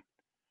sharing.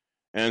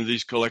 And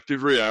these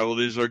collective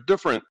realities are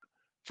different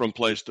from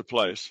place to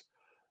place.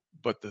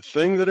 But the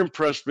thing that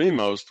impressed me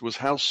most was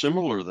how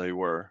similar they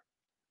were.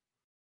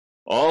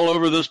 All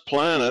over this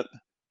planet,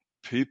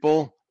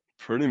 people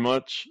pretty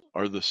much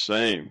are the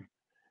same.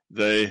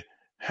 They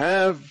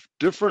have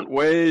different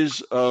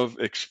ways of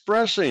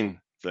expressing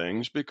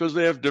things because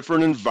they have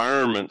different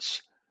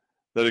environments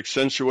that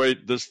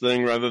accentuate this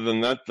thing rather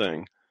than that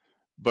thing.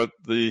 But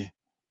the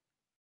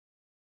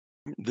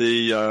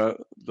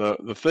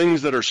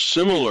things that are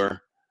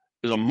similar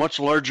is a much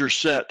larger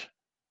set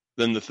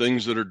than the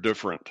things that are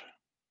different.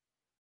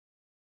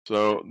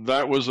 So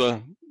that was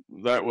a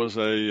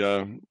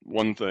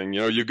one thing.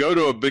 You go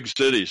to a big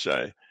city,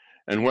 say,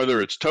 and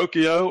whether it's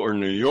Tokyo or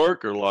New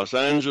York or Los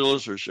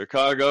Angeles or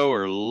Chicago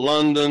or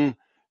London,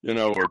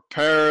 or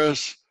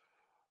Paris,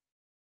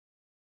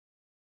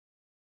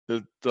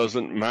 it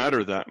doesn't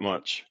matter that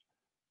much.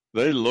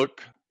 They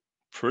look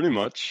pretty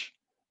much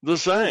the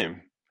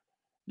same.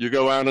 You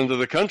go out into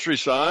the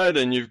countryside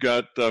and you've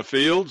got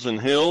fields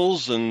and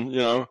hills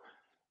and,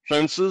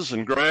 fences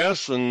and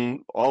grass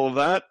and all of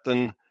that,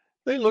 and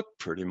they look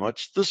pretty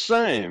much the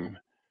same.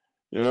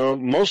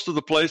 Most of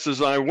the places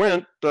I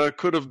went I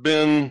could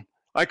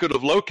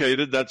have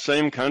located that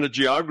same kind of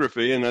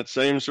geography and that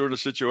same sort of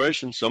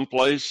situation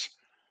someplace,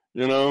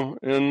 in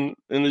the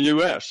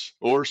U.S.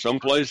 or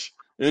someplace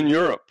in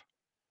Europe.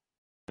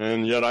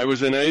 And yet I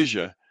was in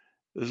Asia.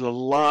 There's a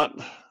lot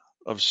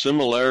of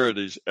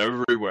similarities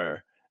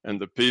everywhere. And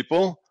the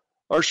people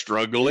are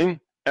struggling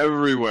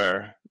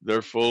everywhere.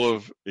 They're full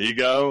of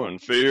ego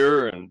and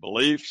fear and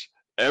beliefs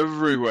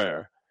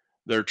everywhere.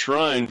 They're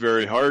trying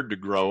very hard to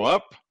grow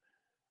up,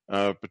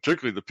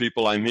 particularly the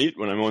people I meet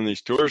when I'm on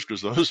these tours,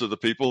 because those are the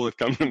people that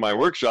come to my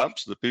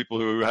workshops. The people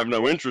who have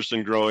no interest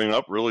in growing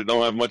up really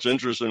don't have much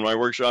interest in my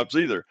workshops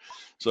either.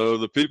 So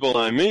the people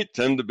I meet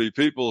tend to be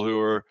people who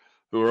are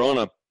on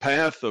a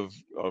path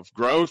of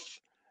growth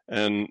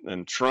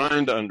and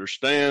trying to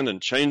understand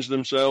and change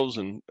themselves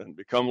and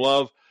become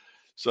love.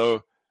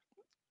 So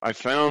I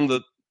found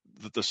that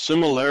the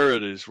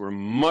similarities were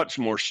much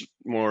more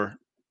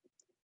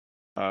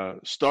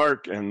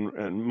stark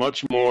and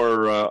much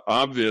more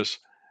obvious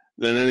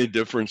than any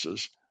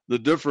differences. The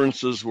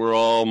differences were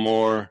all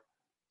more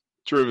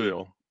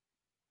trivial.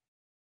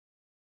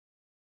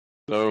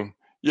 So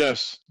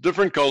yes,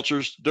 different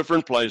cultures,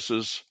 different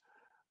places,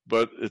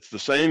 but it's the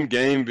same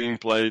game being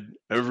played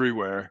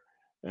everywhere,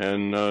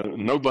 and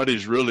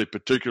nobody's really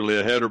particularly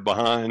ahead or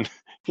behind,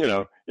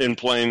 in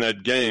playing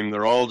that game.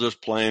 They're all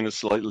just playing it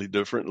slightly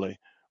differently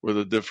with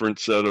a different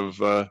set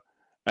of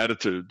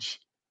attitudes.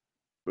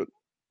 But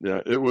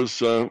yeah, it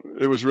was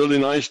really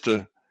nice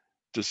to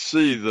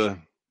see the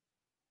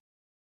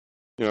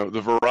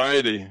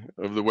variety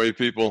of the way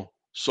people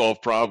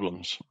solve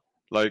problems,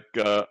 like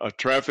a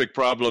traffic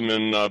problem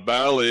in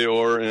Bali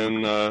or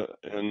in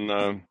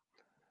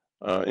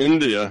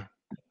India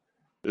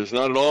is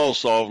not at all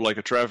solved like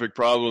a traffic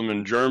problem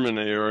in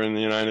Germany or in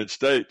the United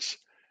States.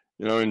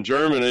 In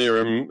Germany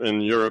or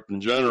in Europe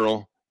in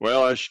general,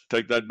 well, I should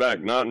take that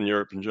back, not in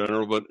Europe in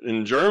general, but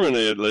in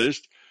Germany at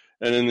least,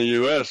 and in the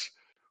U.S.,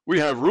 we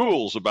have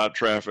rules about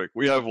traffic.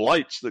 We have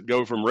lights that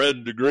go from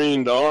red to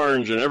green to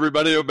orange, and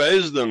everybody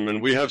obeys them,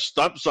 and we have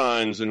stop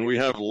signs, and we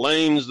have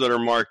lanes that are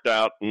marked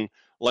out, and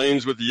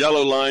lanes with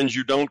yellow lines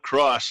you don't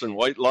cross, and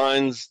white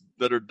lines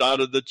that are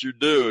dotted that you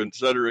do, et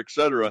cetera, et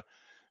cetera.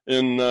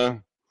 In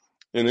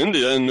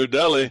India, in New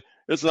Delhi,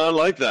 it's not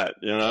like that.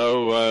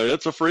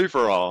 It's a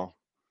free-for-all.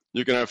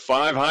 You can have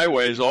 5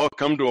 highways all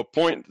come to a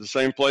point at the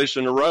same place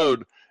in a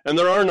road, and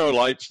there are no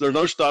lights, there's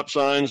no stop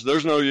signs,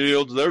 there's no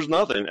yields, there's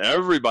nothing.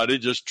 Everybody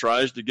just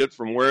tries to get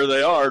from where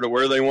they are to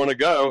where they want to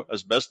go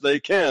as best they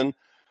can,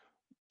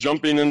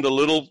 jumping into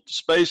little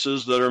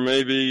spaces that are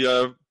maybe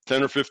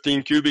 10 or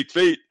 15 cubic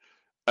feet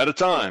at a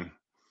time.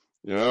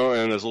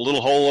 And as a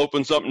little hole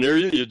opens up near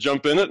you, you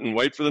jump in it and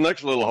wait for the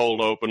next little hole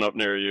to open up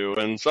near you,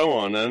 and so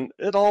on. And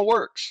it all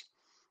works.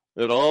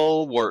 It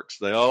all works.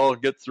 They all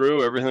get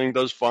through. Everything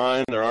does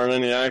fine. There aren't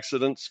any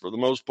accidents for the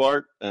most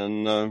part,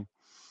 and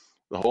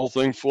the whole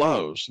thing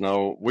flows.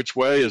 Now, which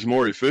way is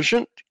more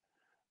efficient?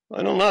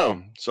 I don't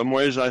know. Some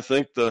ways I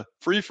think the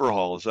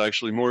free-for-all is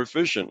actually more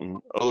efficient. In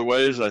other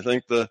ways, I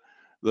think the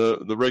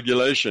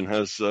regulation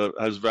has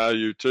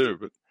value too.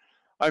 But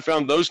I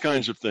found those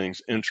kinds of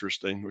things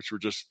interesting, which were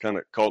just kind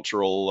of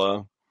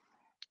cultural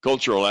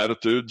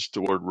attitudes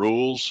toward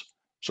rules.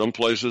 Some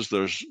places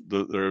there's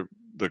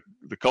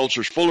the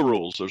culture's full of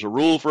rules. There's a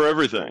rule for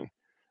everything.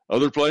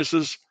 Other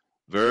places,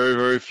 very,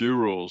 very few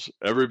rules.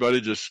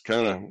 Everybody just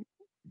kind of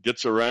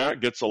gets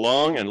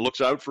along and looks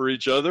out for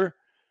each other,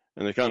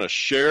 and they kind of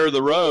share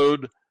the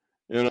road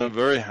in a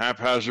very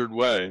haphazard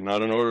way,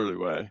 not an orderly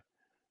way.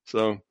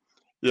 So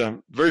yeah,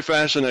 very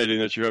fascinating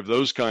that you have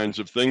those kinds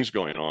of things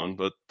going on,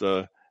 but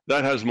that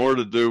has more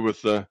to do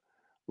with the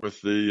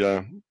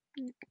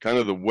kind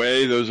of the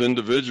way those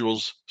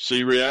individuals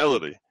see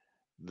reality,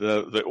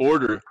 the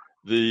order,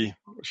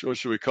 what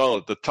should we call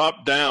it? The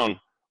top-down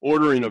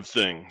ordering of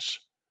things.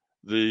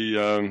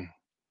 The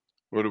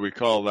what do we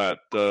call that?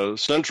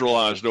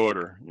 Centralized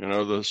order.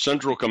 The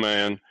central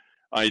command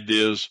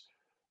ideas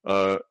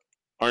aren't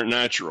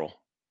natural.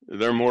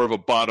 They're more of a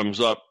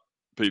bottoms-up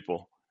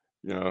people.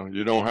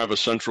 You don't have a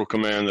central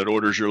command that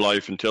orders your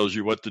life and tells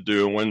you what to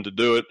do and when to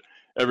do it.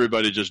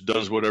 Everybody just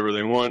does whatever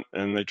they want,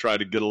 and they try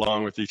to get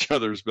along with each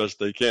other as best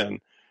they can.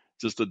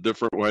 Just a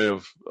different way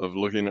of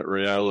looking at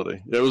reality.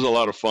 It was a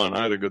lot of fun.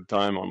 I had a good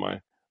time on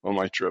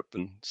my trip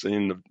and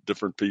seeing the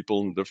different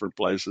people in different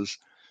places.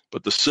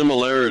 But the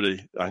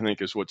similarity, I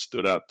think, is what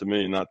stood out to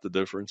me, not the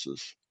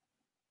differences.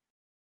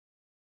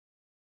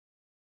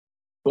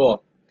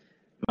 Cool.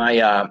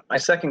 My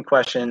second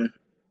question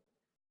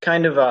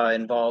kind of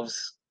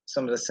involves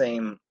some of the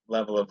same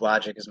level of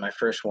logic as my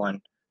first one,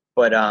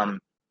 but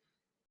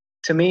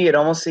to me, it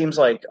almost seems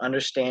like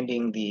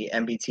understanding the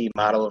MBT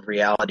model of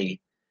reality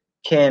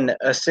can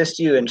assist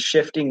you in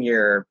shifting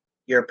your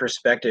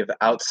perspective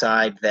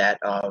outside that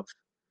of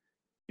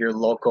your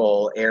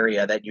local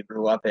area that you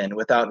grew up in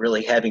without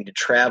really having to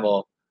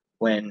travel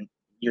when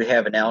you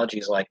have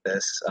analogies like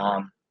this.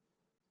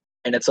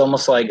 And it's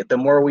almost like the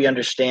more we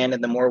understand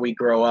and the more we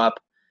grow up,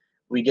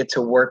 we get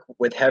to work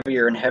with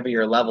heavier and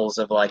heavier levels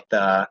of like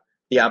the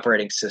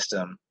operating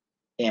system,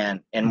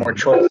 and more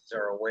choices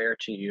are aware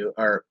to you,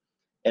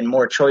 and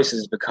more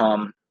choices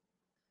become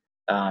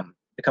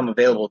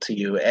available to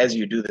you as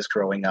you do this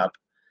growing up.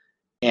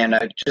 And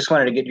I just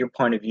wanted to get your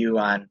point of view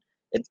on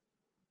it.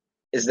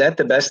 Is that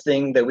the best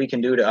thing that we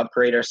can do to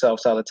upgrade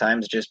ourselves all the time,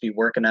 is just be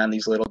working on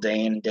these little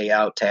day in, day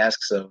out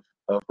tasks of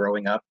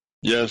growing up?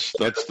 Yes,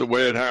 that's the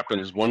way it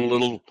happens. One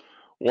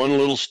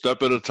little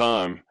step at a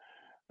time.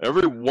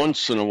 Every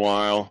once in a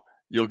while,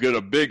 you'll get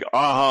a big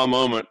aha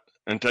moment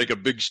and take a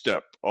big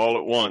step all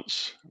at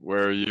once,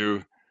 where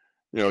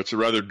it's a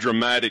rather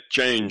dramatic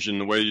change in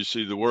the way you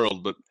see the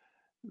world, but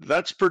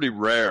that's pretty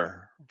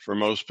rare for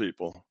most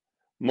people.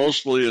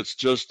 Mostly it's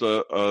just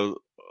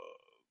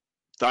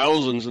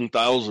thousands and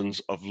thousands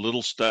of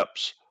little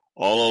steps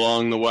all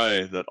along the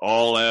way that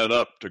all add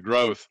up to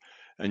growth.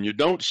 And you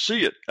don't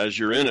see it as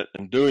you're in it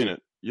and doing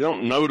it. You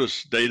don't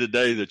notice day to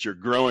day that you're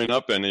growing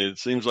up in it. It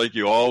seems like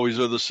you always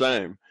are the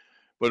same.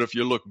 But if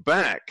you look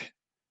back,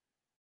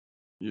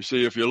 you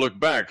see, if you look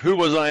back, who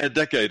was I a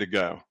decade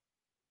ago?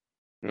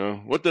 You know,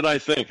 what did I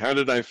think? How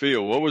did I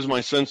feel? What was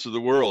my sense of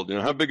the world? You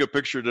know, how big a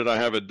picture did I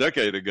have a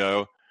decade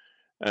ago?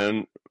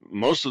 And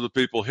most of the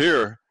people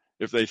here,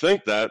 if they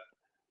think that,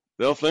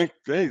 they'll think,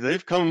 hey,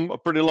 they've come a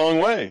pretty long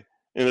way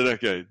in a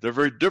decade. They're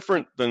very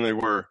different than they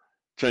were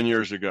 10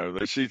 years ago.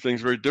 They see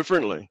things very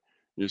differently,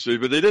 you see,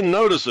 but they didn't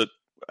notice it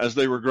as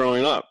they were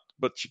growing up.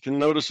 But you can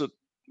notice it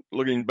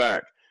looking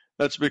back.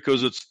 That's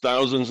because it's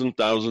thousands and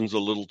thousands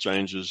of little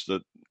changes,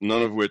 that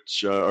none of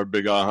which are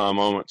big aha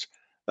moments.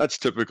 That's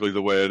typically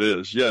the way it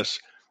is, yes.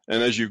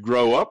 And as you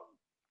grow up,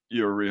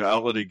 your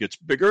reality gets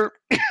bigger.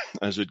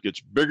 As it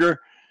gets bigger,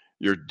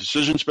 your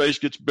decision space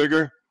gets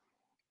bigger.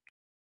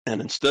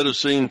 And instead of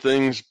seeing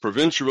things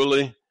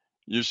provincially,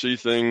 you see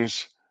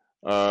things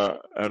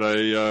at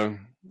a,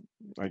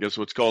 I guess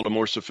what's called a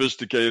more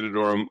sophisticated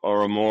or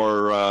a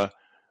more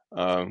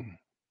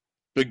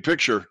big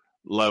picture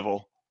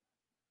level.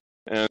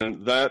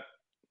 And that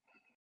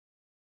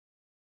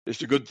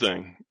is a good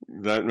thing.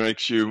 That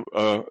makes you,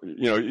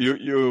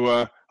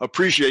 you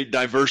appreciate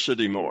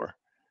diversity more.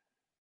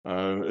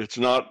 It's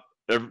not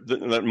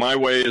that my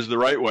way is the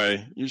right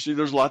way. You see,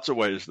 there's lots of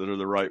ways that are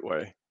the right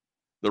way.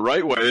 The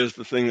right way is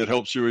the thing that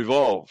helps you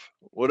evolve,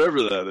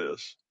 whatever that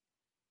is.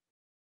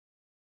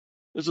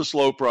 It's a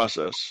slow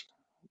process,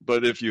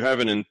 but if you have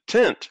an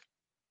intent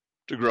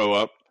to grow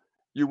up,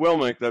 you will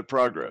make that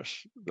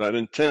progress. That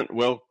intent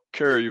will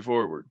carry you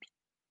forward.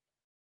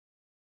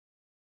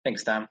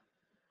 Thanks, Tom.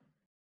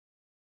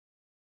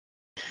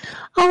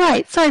 All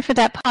right, sorry for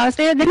that pause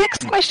there. The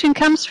next question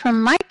comes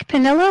from Mike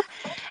Panilla,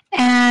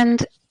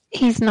 and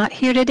he's not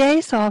here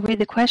today, so I'll read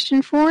the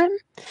question for him.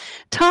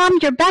 Tom,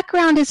 your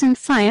background is in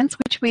science,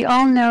 which we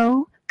all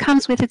know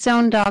comes with its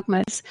own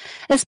dogmas,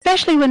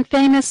 especially when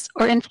famous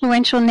or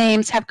influential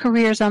names have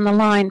careers on the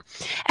line.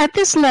 At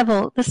this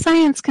level, the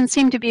science can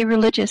seem to be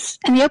religious,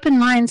 and the open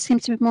mind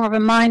seems to be more of a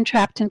mind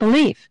trapped in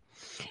belief.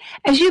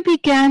 As you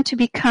began to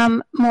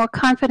become more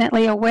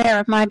confidently aware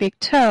of my big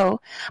toe,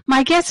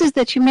 my guess is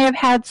that you may have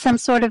had some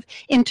sort of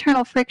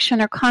internal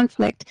friction or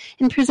conflict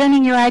in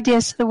presenting your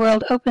ideas to the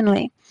world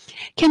openly.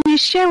 Can you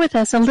share with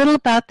us a little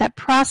about that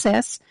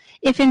process,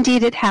 if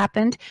indeed it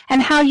happened,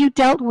 and how you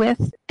dealt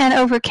with and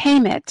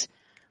overcame it?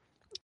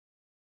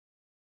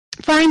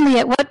 Finally,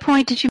 at what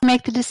point did you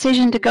make the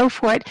decision to go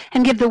for it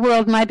and give the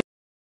world my big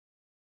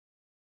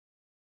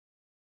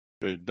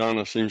toe? Okay,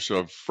 Donna seems to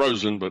have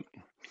frozen, but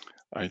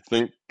I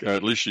think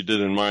at least she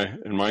did in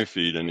my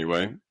feed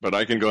anyway. But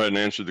I can go ahead and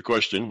answer the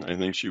question. I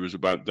think she was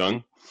about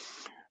done.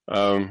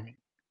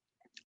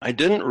 I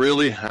didn't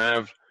really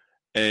have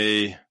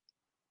a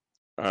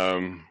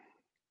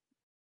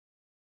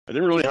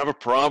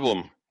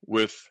problem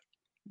with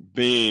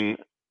being,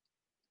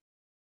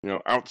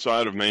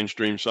 outside of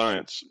mainstream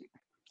science.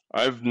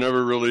 I've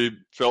never really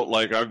felt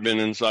like I've been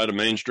inside of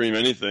mainstream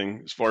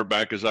anything as far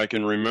back as I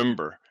can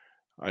remember.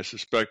 I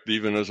suspect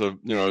even as a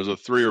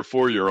 3 or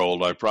 4 year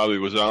old, I probably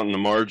was out in the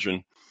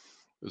margin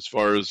as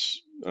far as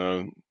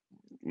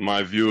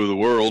my view of the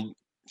world.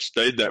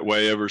 Stayed that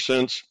way ever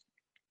since.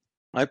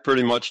 I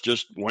pretty much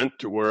just went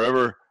to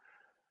wherever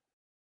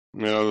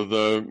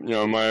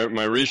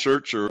my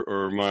research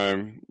or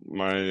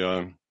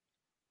my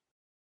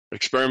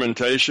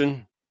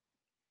experimentation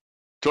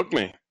took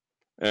me.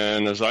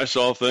 And as I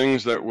saw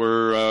things that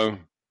were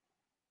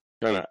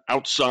kind of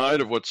outside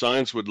of what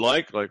science would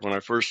like when I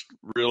first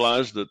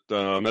realized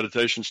that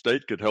meditation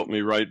state could help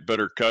me write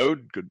better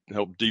code, could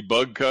help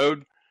debug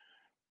code,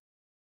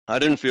 I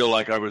didn't feel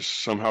like I was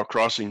somehow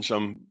crossing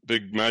some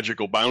big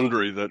magical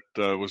boundary that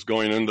was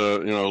going into,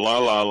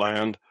 la-la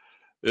land.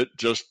 It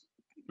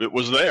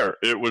was there.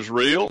 It was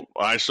real.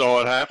 I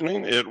saw it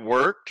happening. It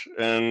worked.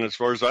 And as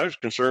far as I was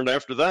concerned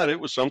after that, it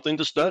was something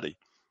to study.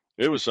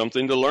 It was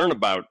something to learn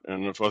about.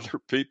 And if other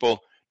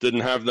people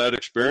didn't have that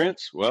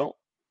experience, well,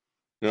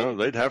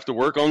 they'd have to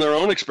work on their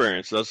own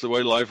experience. That's the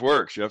way life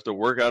works. You have to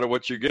work out of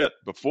what you get.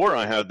 Before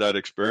I had that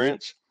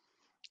experience,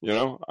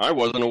 I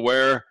wasn't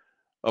aware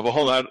of a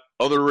whole lot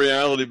other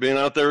reality being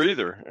out there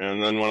either.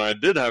 And then when I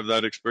did have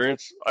that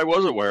experience, I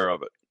was aware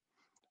of it.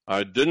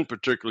 I didn't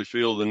particularly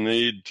feel the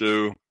need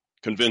to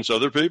convince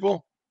other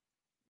people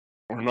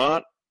or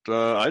not.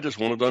 I just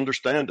wanted to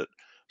understand it.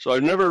 So I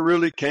never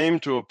really came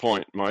to a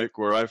point, Mike,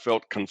 where I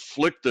felt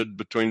conflicted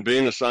between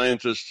being a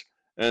scientist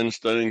and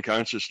studying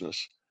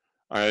consciousness.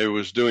 I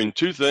was doing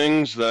two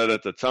things that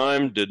at the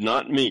time did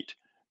not meet.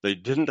 They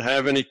didn't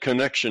have any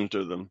connection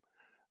to them.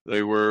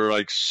 They were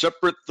like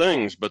separate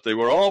things, but they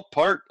were all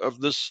part of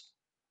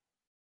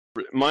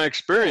my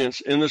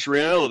experience in this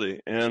reality.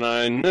 And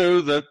I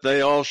knew that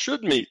they all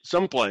should meet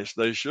someplace.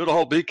 They should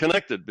all be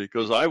connected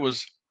because I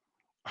was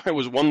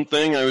one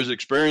thing. I was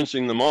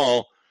experiencing them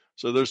all.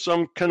 So there's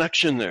some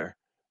connection there.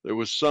 There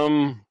was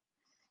some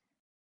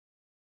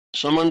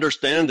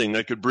understanding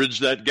that could bridge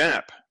that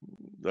gap.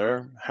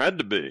 There had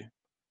to be.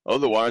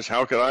 Otherwise,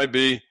 how could I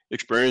be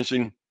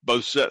experiencing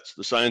both sets,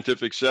 the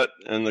scientific set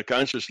and the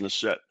consciousness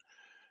set?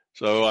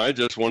 So I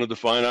just wanted to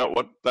find out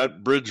what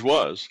that bridge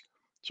was.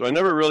 So I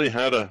never really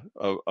had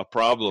a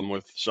problem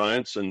with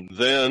science. And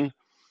then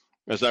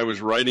as I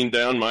was writing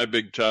down my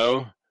big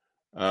toe,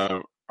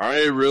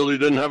 I really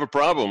didn't have a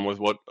problem with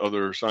what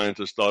other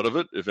scientists thought of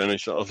it, if any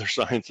other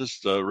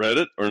scientists read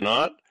it or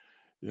not.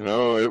 You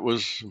know, it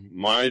was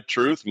my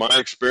truth, my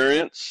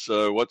experience,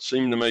 what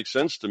seemed to make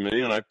sense to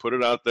me, and I put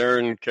it out there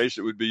in case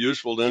it would be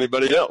useful to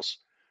anybody else.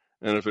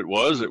 And if it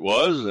was, it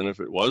was, and if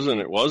it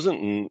wasn't, it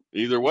wasn't, and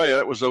either way,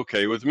 that was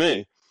okay with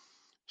me.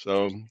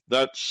 So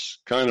that's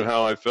kind of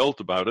how I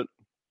felt about it.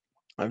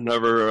 I've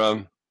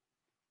never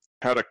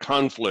had a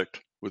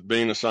conflict with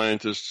being a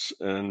scientist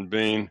and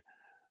being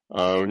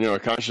a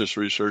conscious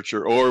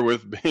researcher, or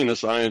with being a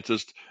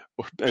scientist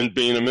and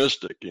being a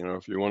mystic,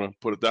 if you want to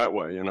put it that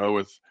way,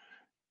 with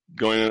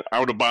going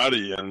out of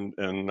body and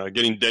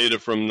getting data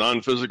from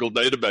non-physical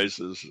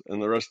databases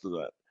and the rest of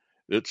that.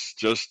 It's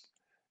just,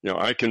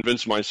 I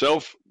convince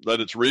myself that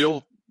it's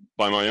real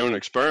by my own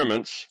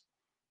experiments.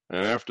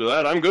 And after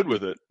that, I'm good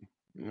with it.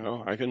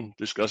 I can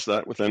discuss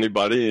that with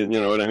anybody,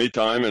 at any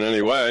time in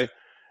any way.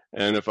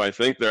 And if I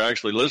think they're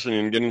actually listening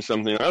and getting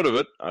something out of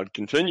it, I'd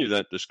continue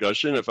that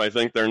discussion. If I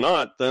think they're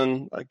not,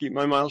 then I keep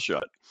my mouth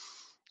shut.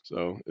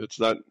 So it's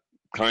that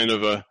kind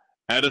of a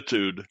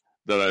attitude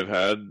that I've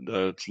had.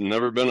 It's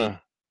never been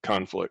a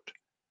conflict.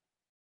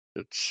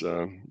 It's,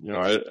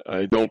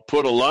 I don't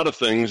put a lot of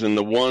things in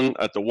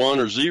at the 1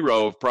 or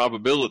 0 of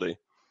probability.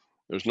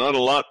 There's not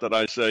a lot that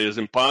I say is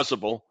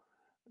impossible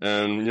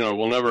and,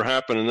 will never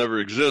happen and never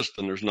exist.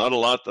 And there's not a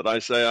lot that I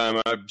say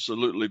I'm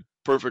absolutely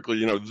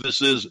perfectly,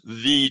 this is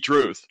the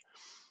truth.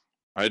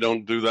 I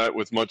don't do that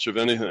with much of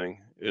anything.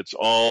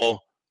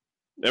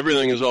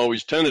 Everything is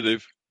always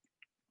tentative.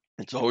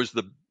 It's always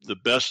the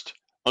best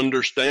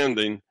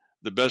understanding,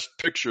 the best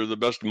picture, the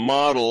best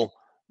model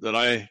that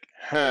I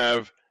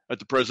have at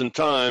the present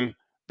time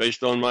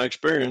based on my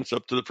experience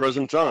up to the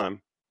present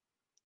time.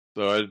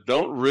 So I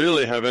don't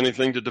really have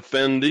anything to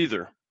defend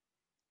either.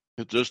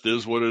 It just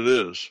is what it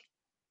is.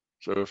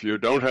 So if you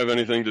don't have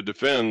anything to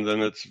defend,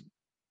 then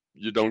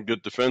you don't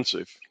get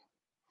defensive.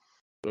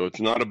 So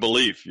it's not a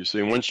belief. You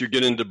see, once you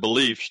get into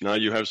beliefs, now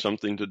you have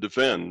something to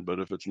defend. But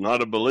if it's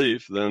not a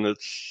belief, then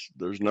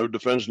there's no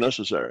defense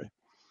necessary.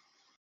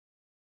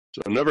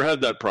 So I never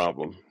had that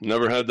problem,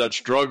 never had that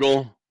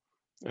struggle,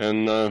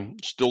 and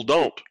still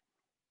don't.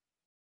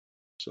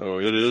 So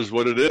it is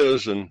what it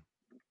is, and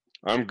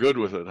I'm good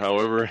with it.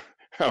 However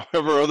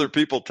other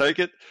people take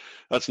it,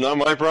 that's not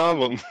my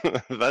problem.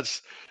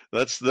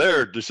 That's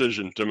their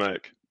decision to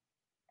make.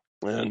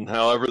 And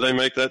however they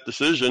make that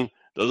decision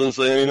doesn't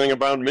say anything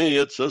about me.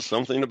 It says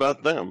something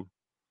about them.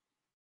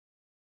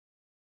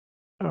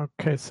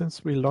 Okay,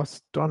 since we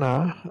lost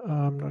Donna,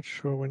 I'm not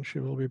sure when she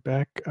will be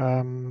back.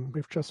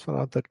 We've just found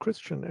out that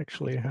Christian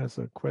actually has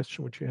a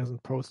question which he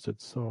hasn't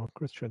posted. So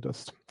Christian,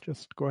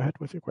 just go ahead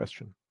with your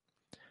question.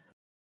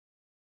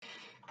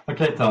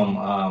 Okay,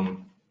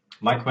 Tom.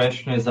 My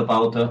question is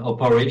about the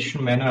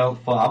operation manual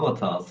for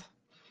avatars.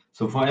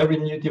 So for every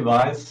new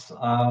device,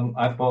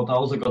 I've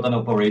also got an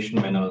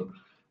operation manual,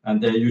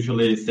 and they're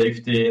usually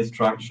safety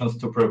instructions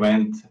to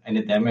prevent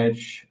any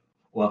damage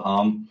or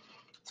harm.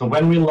 So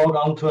when we log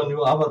on to a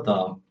new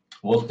avatar,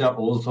 was there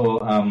also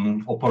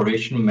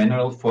operation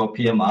manual for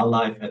PMR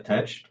Live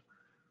attached?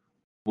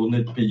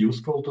 Wouldn't it be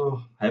useful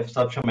to have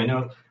such a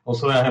manual?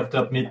 Also, I have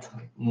to admit,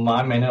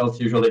 my manuals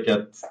usually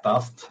get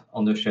dust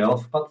on the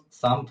shelf, but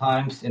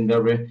sometimes in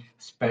very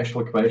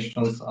special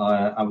questions,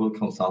 I will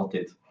consult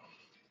it.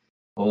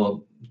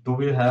 Or do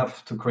we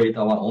have to create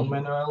our own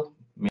manual?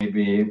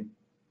 Maybe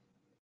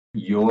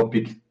your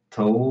big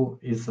toe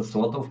is a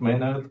sort of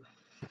manual.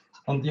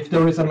 And if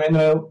there is a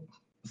manual,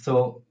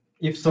 so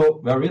if so,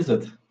 where is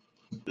it?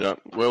 Yeah,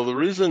 well, the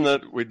reason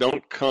that we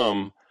don't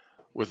come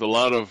with a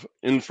lot of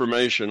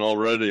information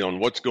already on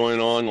what's going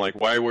on, like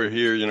why we're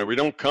here, we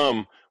don't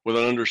come with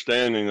an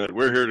understanding that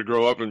we're here to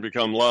grow up and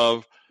become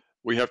love.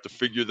 We have to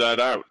figure that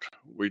out.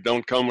 We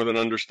don't come with an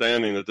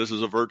understanding that this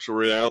is a virtual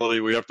reality.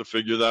 We have to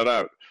figure that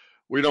out.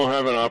 We don't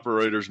have an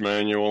operator's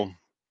manual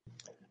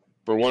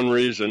for one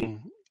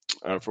reason,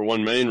 for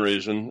one main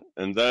reason,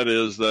 and that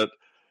is that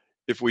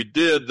if we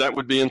did, that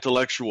would be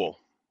intellectual.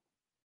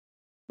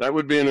 That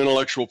would be an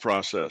intellectual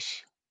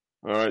process.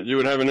 All right, you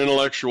would have an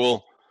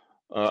intellectual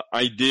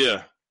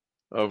idea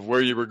of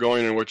where you were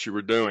going and what you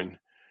were doing.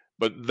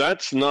 But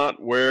that's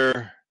not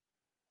where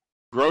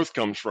growth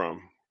comes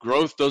from.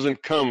 Growth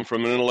doesn't come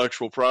from an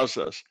intellectual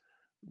process.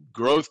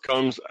 Growth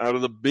comes out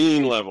of the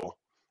being level.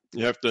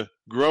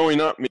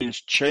 Growing up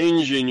means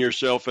changing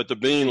yourself at the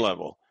being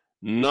level,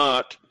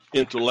 not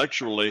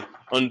intellectually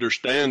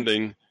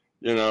understanding,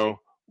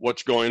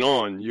 what's going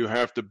on. You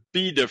have to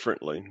be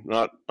differently,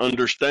 not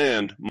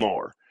understand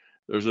more.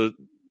 There's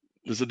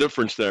a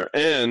difference there.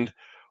 And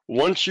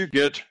once you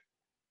get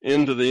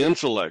into the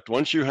intellect,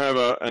 once you have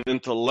an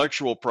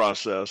intellectual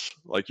process,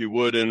 like you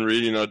would in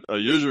reading a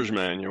user's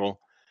manual,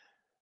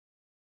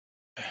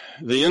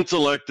 the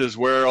intellect is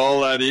where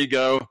all that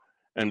ego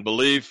and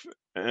belief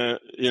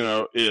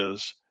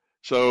is.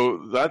 So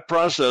that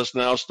process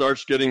now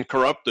starts getting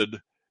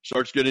corrupted,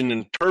 starts getting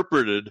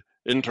interpreted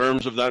in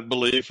terms of that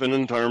belief and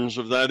in terms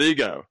of that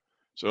ego.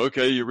 So,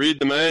 okay, you read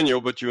the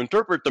manual, but you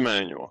interpret the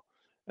manual,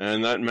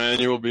 and that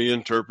manual will be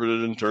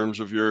interpreted in terms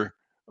of your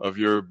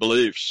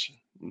beliefs,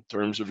 in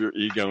terms of your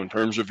ego, in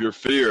terms of your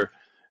fear.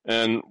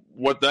 And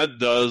what that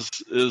does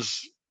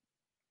is,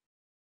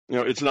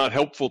 it's not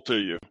helpful to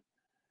you.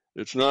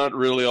 It's not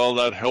really all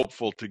that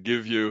helpful to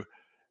give you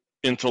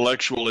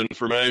intellectual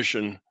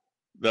information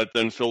that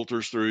then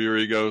filters through your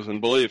egos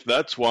and belief.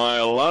 That's why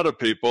a lot of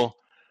people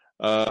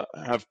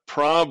have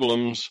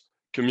problems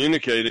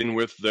communicating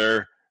with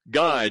their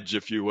guides,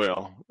 if you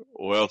will.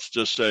 Well, let's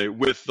just say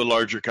with the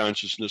larger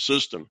consciousness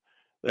system.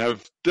 They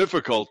have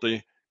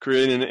difficulty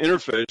creating an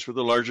interface with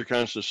the larger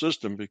consciousness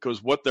system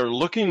because what they're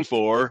looking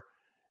for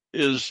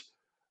is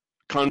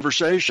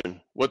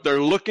conversation. What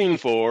they're looking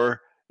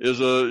for is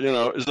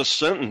a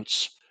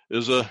sentence,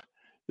 is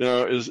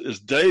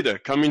data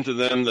coming to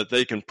them that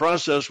they can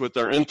process with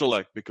their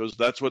intellect because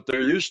that's what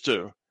they're used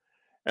to.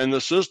 And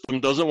the system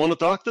doesn't want to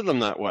talk to them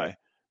that way.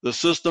 The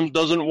system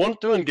doesn't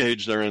want to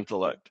engage their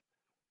intellect.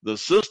 The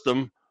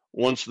system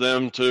wants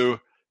them to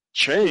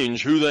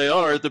change who they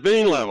are at the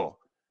being level,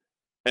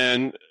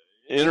 and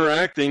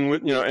interacting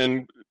with,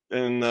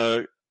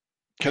 and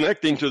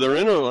connecting to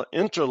their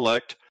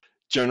intellect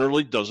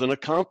generally doesn't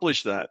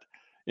accomplish that.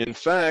 In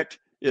fact,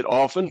 it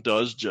often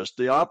does just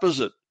the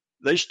opposite.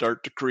 They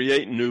start to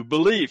create new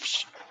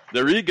beliefs.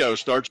 Their ego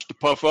starts to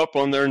puff up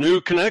on their new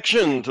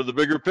connection to the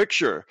bigger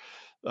picture.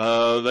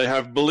 They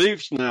have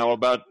beliefs now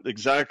about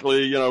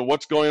exactly,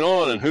 what's going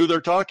on and who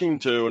they're talking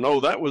to.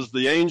 And, that was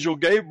the angel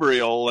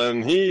Gabriel,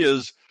 and he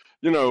is,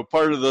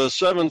 part of the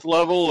 7th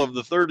level of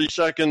the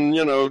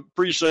 32nd,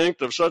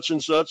 precinct of such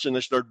and such. And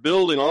they start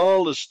building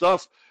all this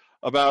stuff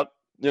about,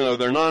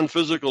 their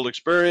non-physical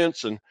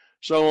experience and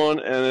so on.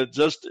 And it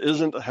just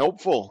isn't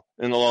helpful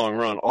in the long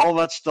run. All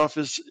that stuff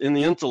is in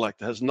the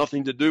intellect. It has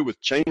nothing to do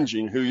with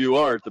changing who you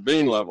are at the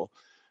being level.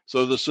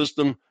 So the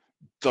system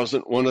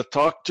doesn't want to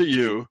talk to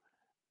you.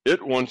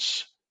 It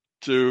wants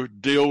to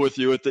deal with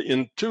you at the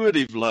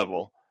intuitive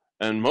level.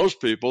 And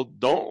most people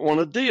don't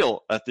want to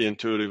deal at the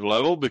intuitive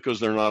level because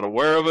they're not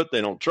aware of it.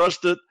 They don't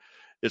trust it.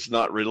 It's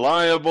not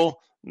reliable.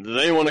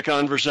 They want a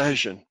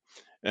conversation.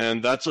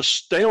 And that's a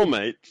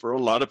stalemate for a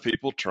lot of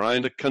people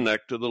trying to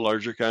connect to the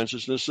larger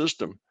consciousness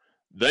system.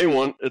 They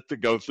want it to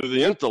go through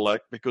the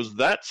intellect because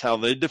that's how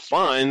they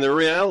define their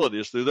reality,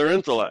 is through their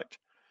intellect.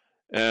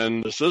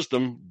 And the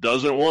system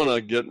doesn't want to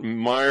get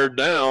mired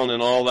down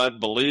in all that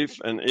belief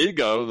and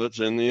ego that's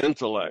in the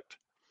intellect.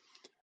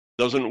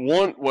 Doesn't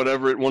want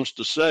whatever it wants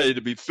to say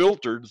to be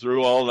filtered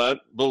through all that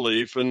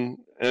belief and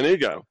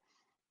ego.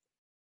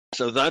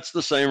 So that's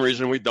the same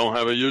reason we don't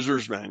have a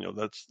user's manual.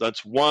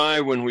 That's why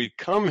when we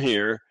come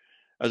here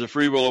as a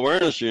free will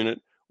awareness unit,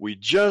 we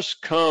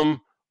just come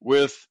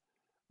with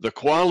the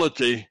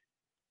quality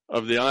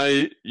of the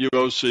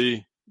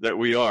IUOC that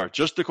we are.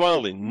 Just the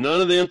quality, none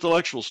of the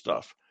intellectual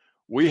stuff.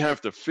 We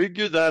have to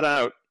figure that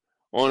out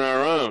on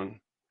our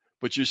own.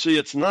 But you see,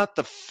 it's not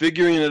the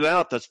figuring it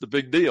out that's the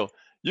big deal.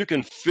 You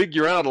can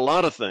figure out a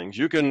lot of things.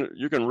 You can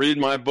read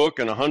my book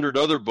and 100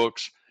 other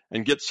books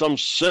and get some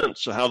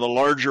sense of how the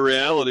larger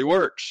reality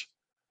works.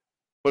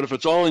 But if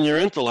it's all in your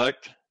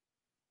intellect,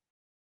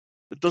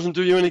 it doesn't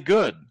do you any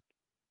good.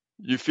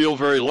 You feel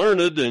very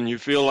learned and you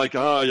feel like,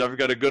 I've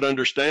got a good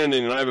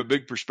understanding and I have a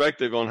big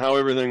perspective on how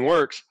everything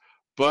works,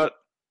 but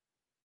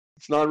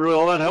it's not really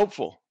all that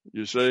helpful,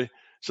 you see.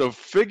 So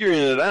figuring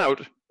it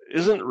out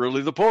isn't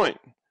really the point.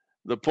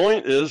 The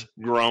point is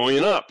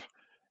growing up.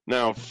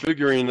 Now,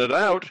 figuring it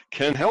out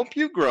can help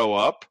you grow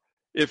up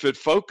if it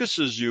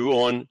focuses you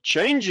on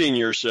changing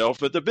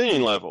yourself at the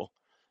being level.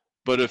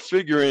 But if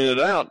figuring it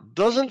out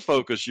doesn't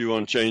focus you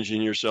on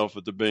changing yourself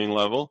at the being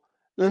level,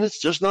 then it's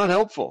just not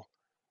helpful.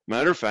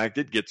 Matter of fact,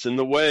 it gets in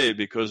the way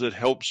because it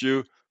helps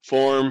you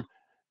form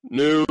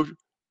new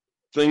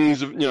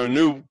things,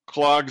 new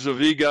clogs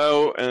of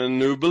ego and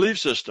new belief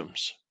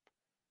systems.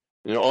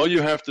 All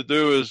you have to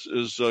do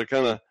is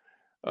kind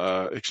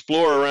of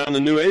explore around the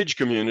New Age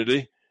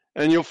community,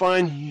 and you'll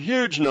find a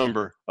huge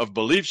number of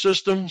belief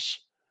systems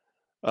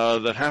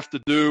that have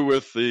to do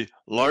with the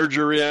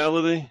larger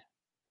reality.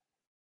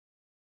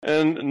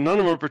 And none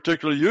of them are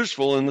particularly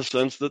useful in the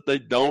sense that they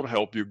don't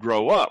help you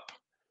grow up.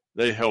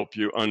 They help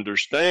you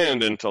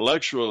understand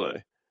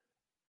intellectually,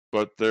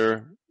 but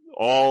they're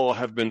all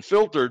have been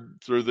filtered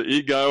through the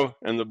ego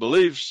and the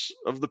beliefs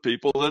of the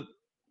people that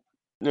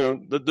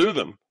that do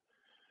them.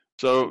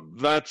 So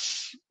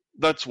that's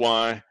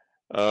why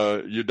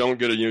you don't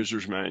get a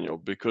user's manual,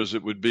 because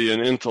it would be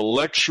an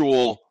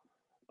intellectual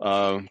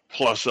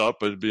plus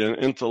up. It'd be an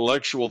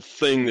intellectual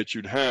thing that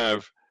you'd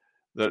have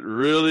that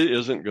really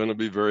isn't going to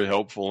be very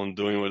helpful in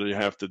doing what you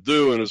have to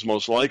do, and is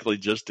most likely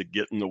just to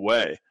get in the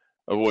way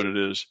of what it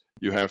is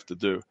you have to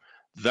do.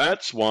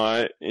 That's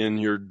why in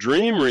your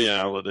dream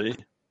reality,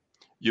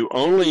 you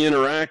only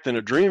interact in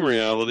a dream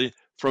reality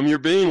from your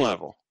being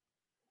level.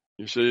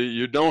 You see,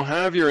 you don't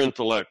have your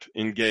intellect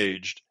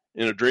engaged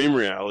in a dream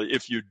reality.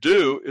 If you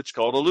do, it's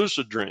called a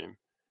lucid dream.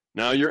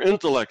 Now your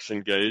intellect's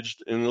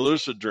engaged in the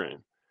lucid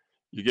dream.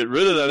 You get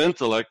rid of that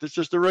intellect, it's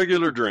just a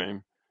regular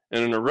dream.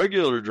 And in a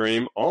regular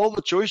dream, all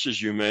the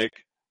choices you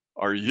make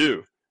are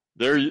you.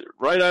 They're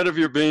right out of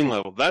your being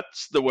level.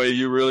 That's the way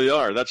you really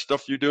are. That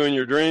stuff you do in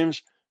your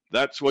dreams,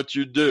 that's what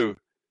you do,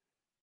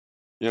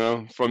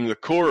 from the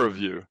core of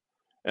you.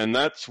 And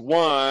that's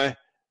why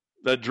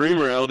that dream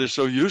reality is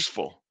so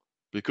useful,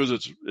 because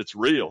it's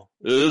real.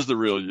 It is the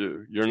real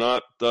you. You're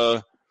not,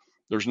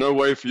 there's no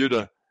way for you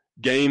to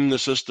game the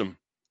system.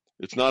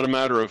 It's not a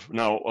matter of,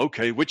 now,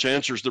 okay, which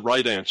answer is the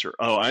right answer?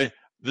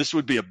 This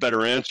would be a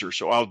better answer,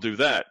 so I'll do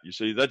that. You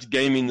see, that's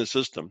gaming the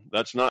system.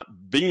 That's not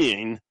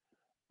being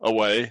a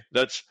way.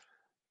 That's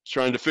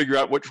trying to figure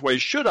out which way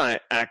should I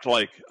act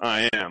like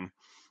I am.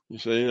 You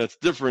see, that's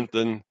different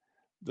than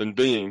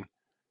being.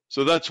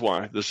 So that's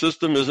why the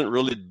system isn't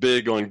really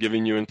big on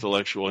giving you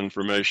intellectual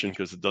information,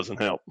 because it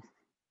doesn't help.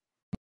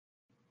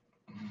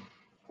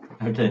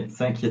 Okay,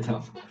 thank you,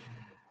 Tom.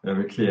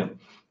 Very clear.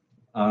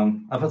 I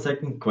have a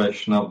second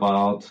question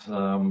about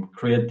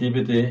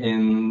creativity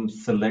in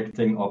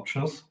selecting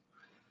options.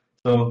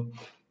 So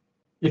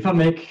if I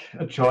make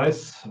a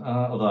choice,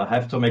 or I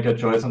have to make a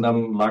choice, and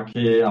I'm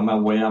lucky, I'm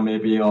aware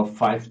maybe of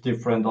 5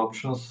 different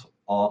options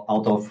or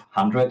out of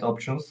 100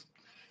 options,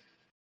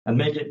 and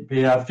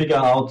maybe I figure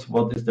out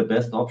what is the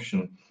best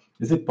option.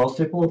 Is it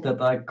possible that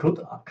I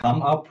could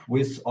come up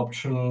with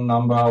option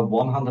number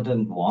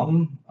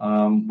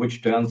 101,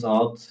 which turns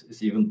out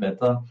is even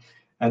better,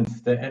 and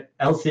the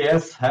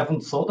LCS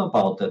haven't thought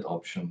about that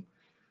option?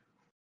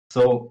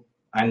 So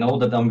I know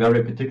that I'm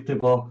very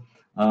predictable.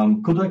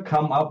 Could I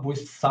come up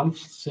with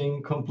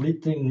something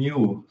completely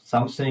new,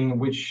 something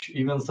which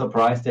even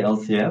surprised the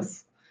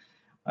LCS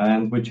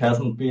and which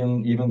hasn't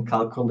been even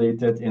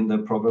calculated in the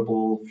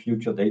probable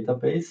future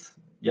database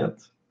yet?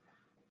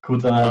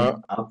 Could I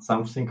add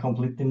something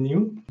completely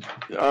new?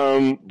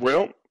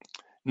 Well,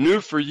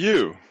 new for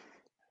you.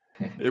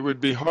 It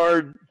would be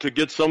hard to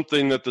get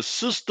something that the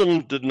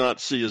system did not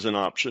see as an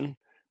option,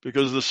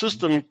 because the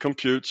system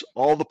computes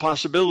all the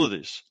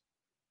possibilities.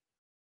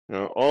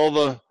 All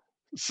the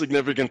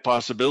significant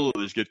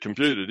possibilities get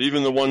computed,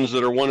 even the ones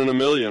that are 1 in a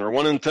million or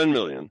 1 in 10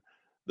 million.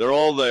 They're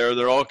all there.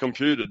 They're all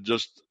computed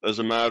just as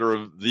a matter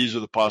of these are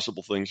the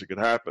possible things that could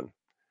happen.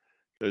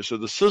 Okay, so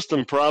the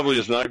system probably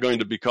is not going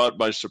to be caught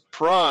by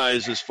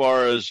surprise as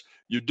far as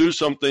you do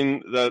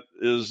something that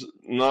is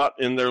not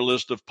in their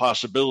list of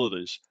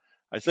possibilities.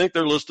 I think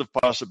their list of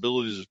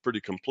possibilities is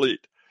pretty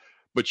complete.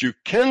 But you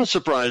can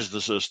surprise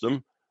the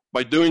system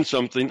by doing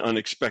something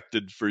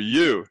unexpected for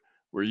you,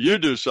 where you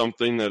do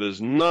something that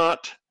is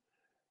not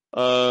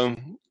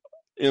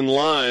in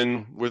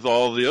line with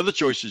all the other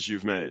choices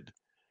you've made.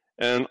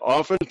 And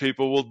often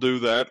people will do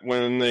that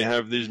when they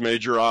have these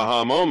major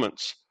aha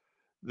moments.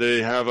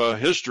 They have a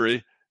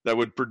history that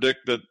would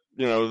predict that,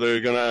 they're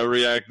going to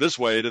react this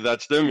way to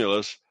that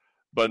stimulus.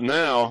 But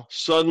now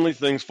suddenly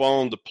things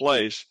fall into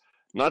place,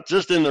 not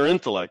just in their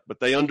intellect, but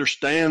they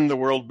understand the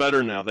world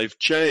better now. They've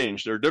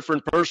changed. They're a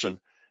different person.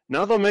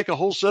 Now they'll make a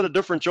whole set of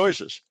different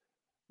choices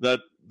that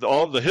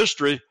all the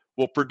history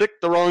will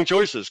predict the wrong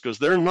choices, because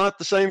they're not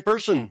the same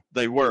person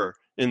they were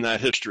in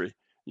that history,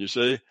 you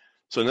see.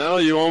 So now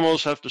you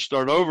almost have to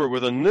start over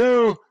with a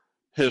new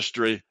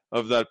history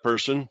of that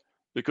person,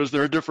 because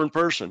they're a different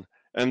person.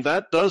 And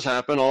that does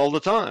happen all the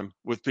time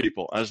with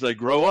people. As they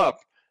grow up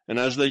and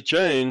as they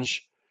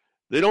change,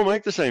 they don't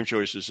make the same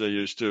choices they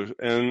used to.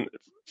 And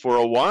for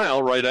a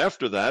while, right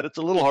after that, it's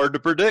a little hard to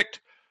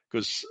predict,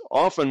 because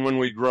often when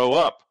we grow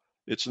up,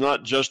 it's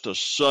not just a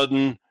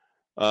sudden,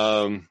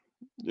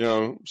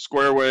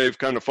 square wave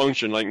kind of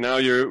function. Like now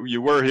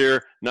you were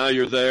here, now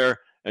you're there,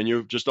 and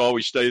you just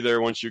always stay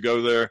there once you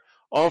go there.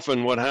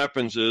 Often what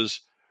happens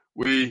is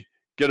we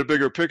get a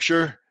bigger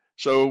picture,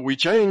 so we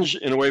change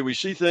in a way we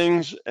see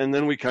things, and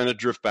then we kind of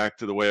drift back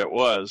to the way it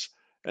was.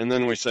 And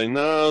then we say,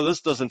 no,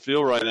 this doesn't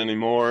feel right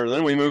anymore. And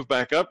then we move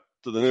back up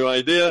to the new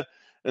idea,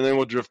 and then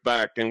we'll drift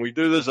back. And we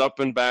do this up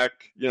and back,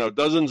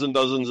 dozens and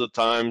dozens of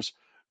times,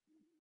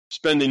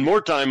 spending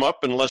more time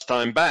up and less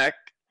time back,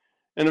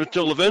 and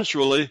until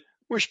eventually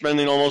we're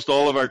spending almost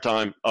all of our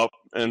time up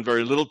and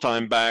very little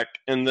time back,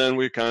 and then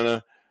we kind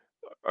of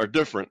are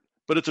different.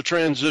 But it's a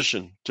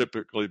transition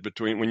typically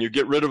between when you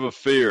get rid of a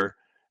fear,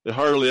 it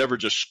hardly ever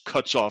just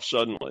cuts off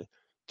suddenly.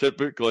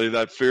 Typically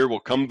that fear will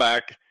come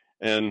back,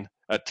 and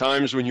at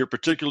times when you're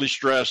particularly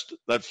stressed,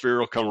 that fear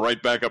will come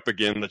right back up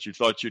again that you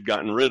thought you'd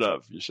gotten rid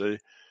of, you see.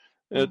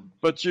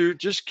 But you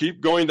just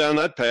keep going down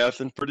that path,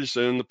 and pretty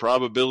soon the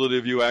probability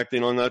of you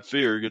acting on that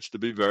fear gets to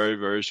be very,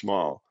 very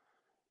small.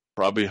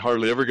 Probably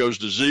hardly ever goes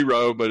to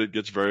 0, but it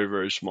gets very,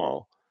 very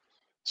small.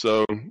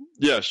 So,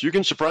 yes, you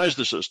can surprise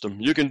the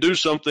system. You can do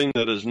something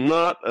that is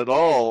not at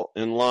all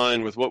in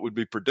line with what would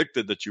be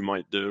predicted that you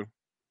might do.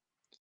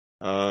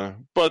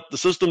 But the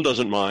system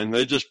doesn't mind.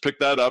 They just pick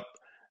that up,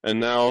 and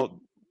now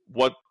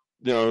what,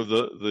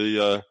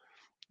 the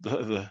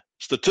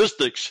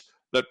statistics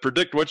that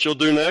predict what you'll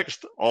do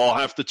next all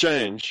have to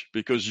change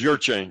because you're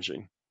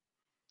changing.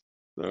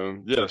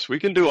 So, yes, we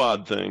can do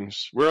odd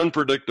things. We're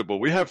unpredictable.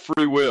 We have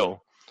free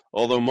will,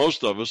 although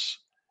most of us,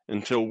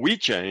 until we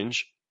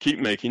change, keep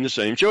making the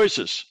same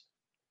choices.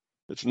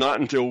 It's not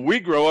until we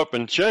grow up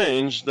and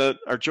change that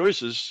our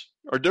choices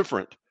are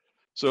different.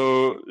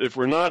 So if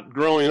we're not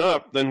growing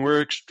up, then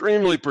we're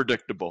extremely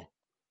predictable.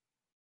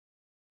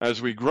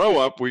 As we grow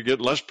up, we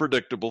get less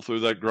predictable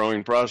through that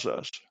growing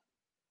process.